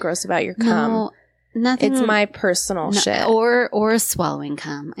inherently gross about your cum. No, nothing. It's my personal shit. Or swallowing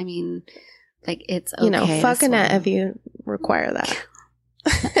cum. I mean, like, it's okay. Fuck Annette if you require that.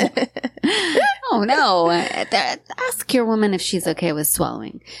 Oh no! Ask your woman if she's okay with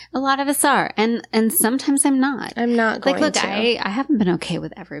swallowing. A lot of us are, and sometimes I'm not. I'm not going look, to. I haven't been okay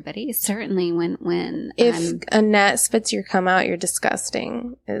with everybody. Certainly, when if Annette spits your cum out, you're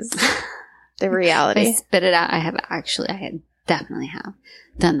disgusting. Is the reality? I spit it out. I definitely have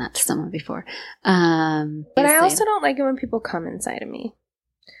done that to someone before. But I also don't like it when people come inside of me.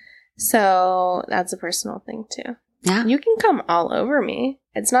 So that's a personal thing too. Yeah. You can come all over me.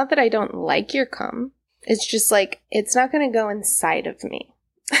 It's not that I don't like your cum. It's just like, it's not going to go inside of me.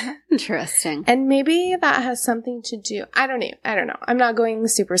 Interesting. And maybe that has something to do. I don't know. I'm not going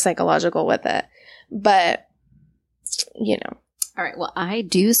super psychological with it. But, All right. Well, I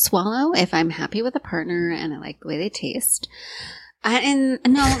do swallow if I'm happy with a partner and I like the way they taste. I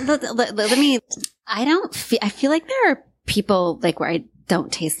feel like there are people like where I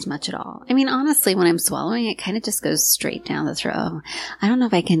don't taste much at all. I mean, honestly, when I'm swallowing, it kind of just goes straight down the throat. I don't know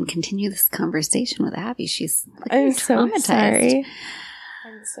if I can continue this conversation with Abby. She's I'm so sorry.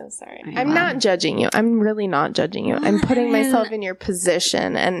 I'm so sorry. I'm not judging you. I'm really not judging you. I'm putting myself in your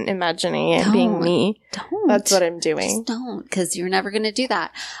position and imagining it being me. Don't. That's what I'm doing. Just don't, because you're never going to do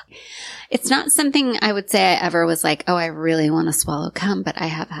that. It's not something I would say I ever was like, oh, I really want to swallow cum, but I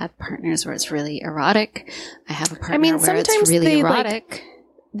have had partners where it's really erotic. I have a partner where it's really erotic.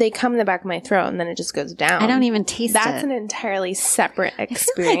 They come in the back of my throat and then it just goes down. I don't even taste it. That's an entirely separate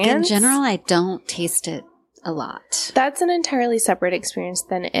experience. I feel like in general, I don't taste it a lot. That's an entirely separate experience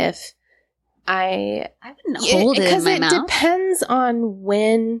than if I wouldn't hold it in my mouth. Because it depends on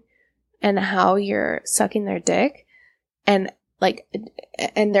when and how you're sucking their dick and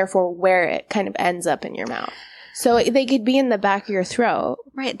therefore where it kind of ends up in your mouth. So they could be in the back of your throat.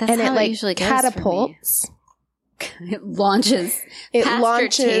 Right. That's how it usually goes catapults. It launches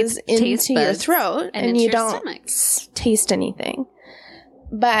into your throat and you don't taste anything.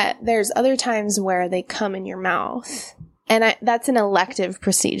 But there's other times where they come in your mouth. And that's an elective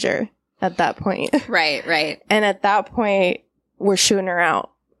procedure. at that point. Right, right. And at that point, we're shooting her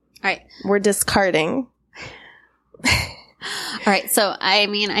out. Right. We're discarding. All right. So, I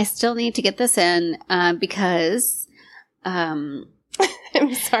mean, I still need to get this in because, I'm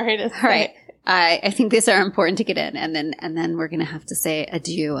sorry to say. all right. I think these are important to get in, and then we're going to have to say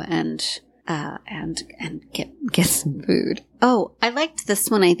adieu and get some food. Oh, I liked this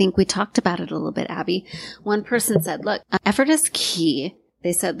one. I think we talked about it a little bit, Abby. One person said, look, effort is key.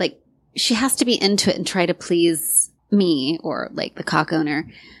 They said, like, she has to be into it and try to please me or like the cock owner.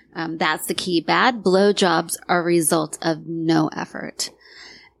 That's the key. Bad blowjobs are a result of no effort.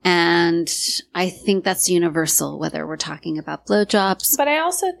 And I think that's universal, whether we're talking about blowjobs. But I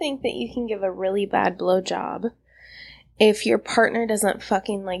also think that you can give a really bad blowjob if your partner doesn't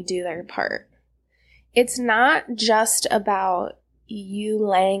fucking like do their part. It's not just about you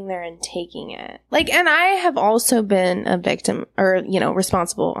laying there and taking it. Like, and I have also been a victim or,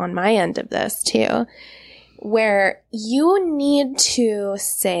 responsible on my end of this too, where you need to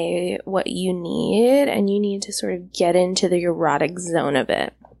say what you need and you need to sort of get into the erotic zone of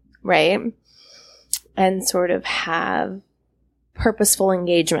it, right? And sort of have purposeful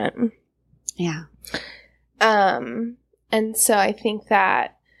engagement. Yeah. And so I think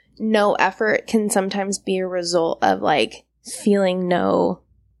that no effort can sometimes be a result of like feeling no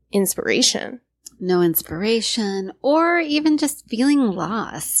inspiration. No inspiration, or even just feeling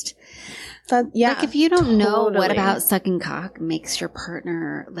lost. Yeah. Like if you don't know what totally. about sucking cock makes your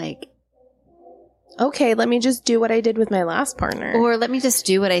partner like, okay, let me just do what I did with my last partner. or let me just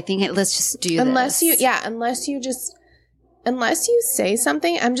do what I think let's just do unless this. unless you say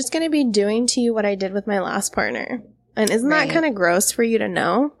something, I'm just going to be doing to you what I did with my last partner. And isn't Right. that kind of gross for you to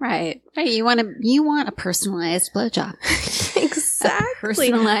know? Right. You want a personalized blowjob. Exactly.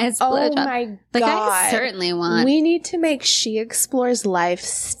 A personalized Oh blowjob. my Like God. I certainly want. We need to make She Explores Life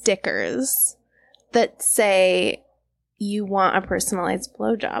stickers that say you want a personalized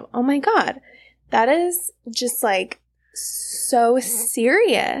blowjob. Oh my God. That is just like so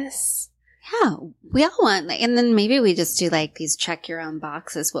serious. Yeah, we all want, like, and then maybe we just do like these check your own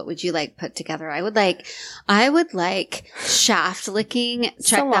boxes. What would you like put together? I would like shaft licking, check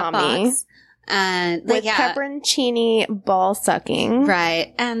that Salami. box, and like, With pepperoncini ball sucking.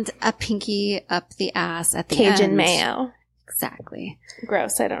 right, and a pinky up the ass at the Cajun end. mayo. Exactly.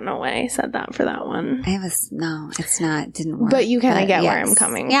 Gross. I don't know why I said that for that one. No, it's not. It didn't work. But you kinda get where yes. I'm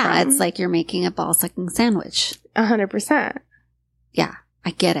coming Yeah, from. it's like you're making a ball sucking sandwich. 100%. Yeah,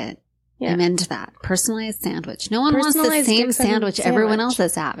 I get it. Yeah. I'm into that. Personalized sandwich. No one wants the Personalized same dick sucking sandwich everyone sandwich.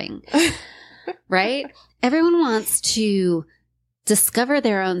 else is having. Right? Everyone wants to discover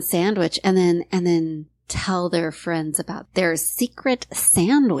their own sandwich and then tell their friends about their secret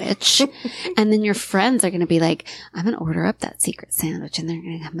sandwich. And then your friends are going to be like, I'm going to order up that secret sandwich. And they're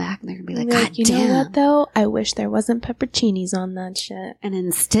going to come back and they're going to be like, God you damn. know what though? I wish there wasn't pepperoncinis on that shit. And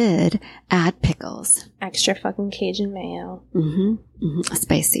instead, add pickles. Extra fucking Cajun mayo.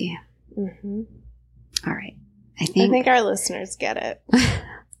 Spicy. Mm-hmm. All right. I I think think our listeners get it.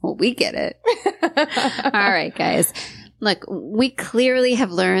 well, we get it. All right, guys. Look, we clearly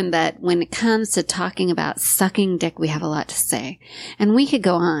have learned that when it comes to talking about sucking dick, we have a lot to say. And we could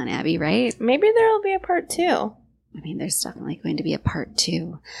go on, Abby, right? Maybe there will be a part 2. I mean, there's definitely going to be a part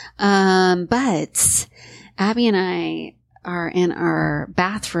 2. But Abby and I are in our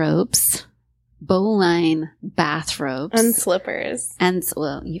bathrobes, bowline bathrobes. And slippers. And so,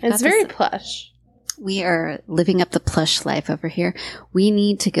 well, you've got It's very this- plush. we are living up the plush life over here. We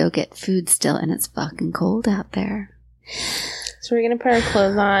need to go get food still, and it's fucking cold out there. So we're going to put our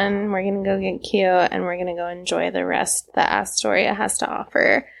clothes on, we're going to go get cute, and we're going to go enjoy the rest that Astoria has to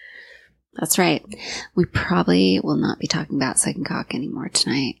offer. That's right. We probably will not be talking about sucking cock anymore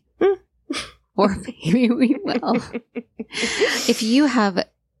tonight. Or maybe we will. If you have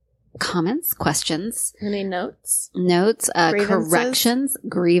comments, questions, Any notes? grievances. Corrections,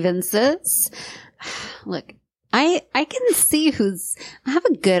 grievances. Look, I can see I have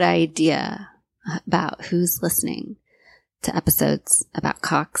a good idea about who's listening to episodes about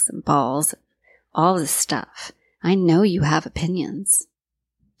cocks and balls, all this stuff. I know you have opinions.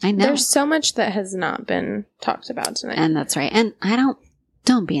 I know. There's so much that has not been talked about tonight. And that's right. And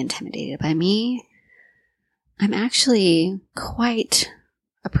don't be intimidated by me. I'm actually quite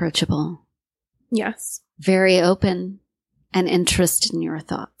approachable, Yes. very open, and interested in your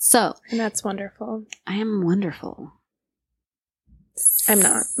thoughts. So And that's wonderful. I am wonderful. I'm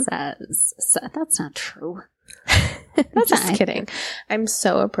not. That's not true. Just not- kidding. I'm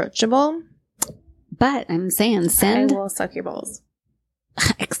so approachable. But I'm saying I send. will suck your balls.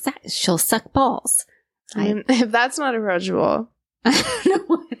 Exactly. She'll suck balls. I mean, if that's not approachable, I don't know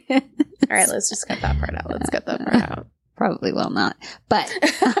what it is. right, let's just cut that part out. Let's cut that part out. Probably will not. But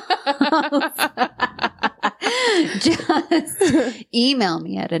just email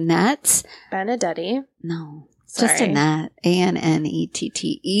me at Annette. Benedetti. No. Sorry. Just Annette,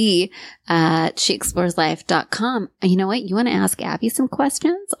 ANNETTE at SheExploresLife.com. And you know what? You want to ask Abby some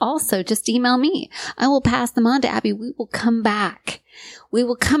questions? Also, just email me. I will pass them on to Abby. We will come back. We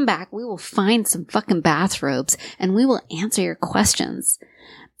will come back. We will find some fucking bathrobes and we will answer your questions.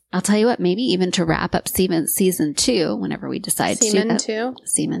 I'll tell you what, maybe even to wrap up season 2, whenever we decide to do that.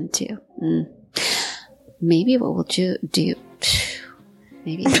 Season 2. Maybe what we'll do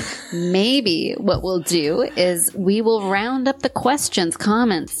maybe what we'll do is we will round up the questions,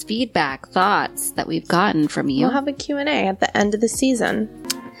 comments, feedback, thoughts that we've gotten from you. We'll have a Q&A at the end of the season.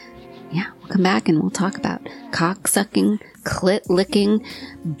 Yeah, we'll come back and we'll talk about cock sucking, clit licking,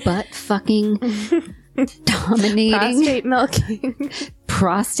 butt fucking, dominating,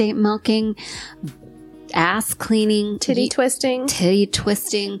 prostate milking, ass cleaning, titty twisting,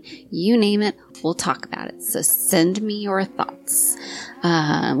 you name it, we'll talk about it. So send me your thoughts.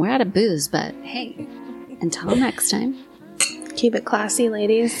 We're out of booze, but hey, until next time, keep it classy,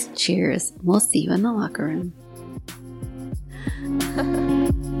 ladies. Cheers. We'll see you in the locker room.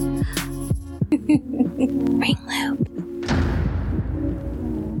 Ring loop.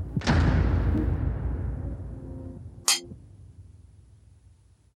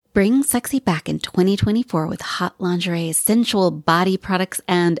 Bring sexy back in 2024 with hot lingerie, sensual body products,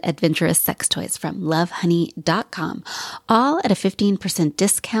 and adventurous sex toys from lovehoney.com. All at a 15%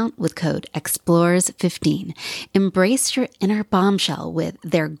 discount with code EXPLORES15. Embrace your inner bombshell with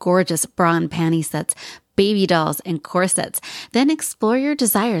their gorgeous bra and panty sets, baby dolls, and corsets. Then explore your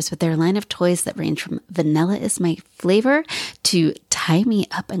desires with their line of toys that range from vanilla is my flavor to tie me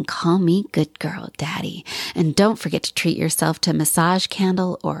up and call me good girl daddy. And don't forget to treat yourself to a massage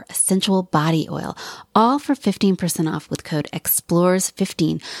candle or a sensual body oil, all for 15% off with code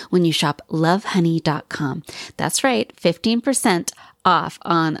EXPLORES15 when you shop lovehoney.com. That's right, 15% off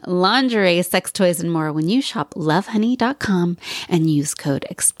on lingerie, sex toys, and more when you shop lovehoney.com and use code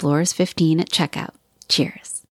EXPLORES15 at checkout. Cheers.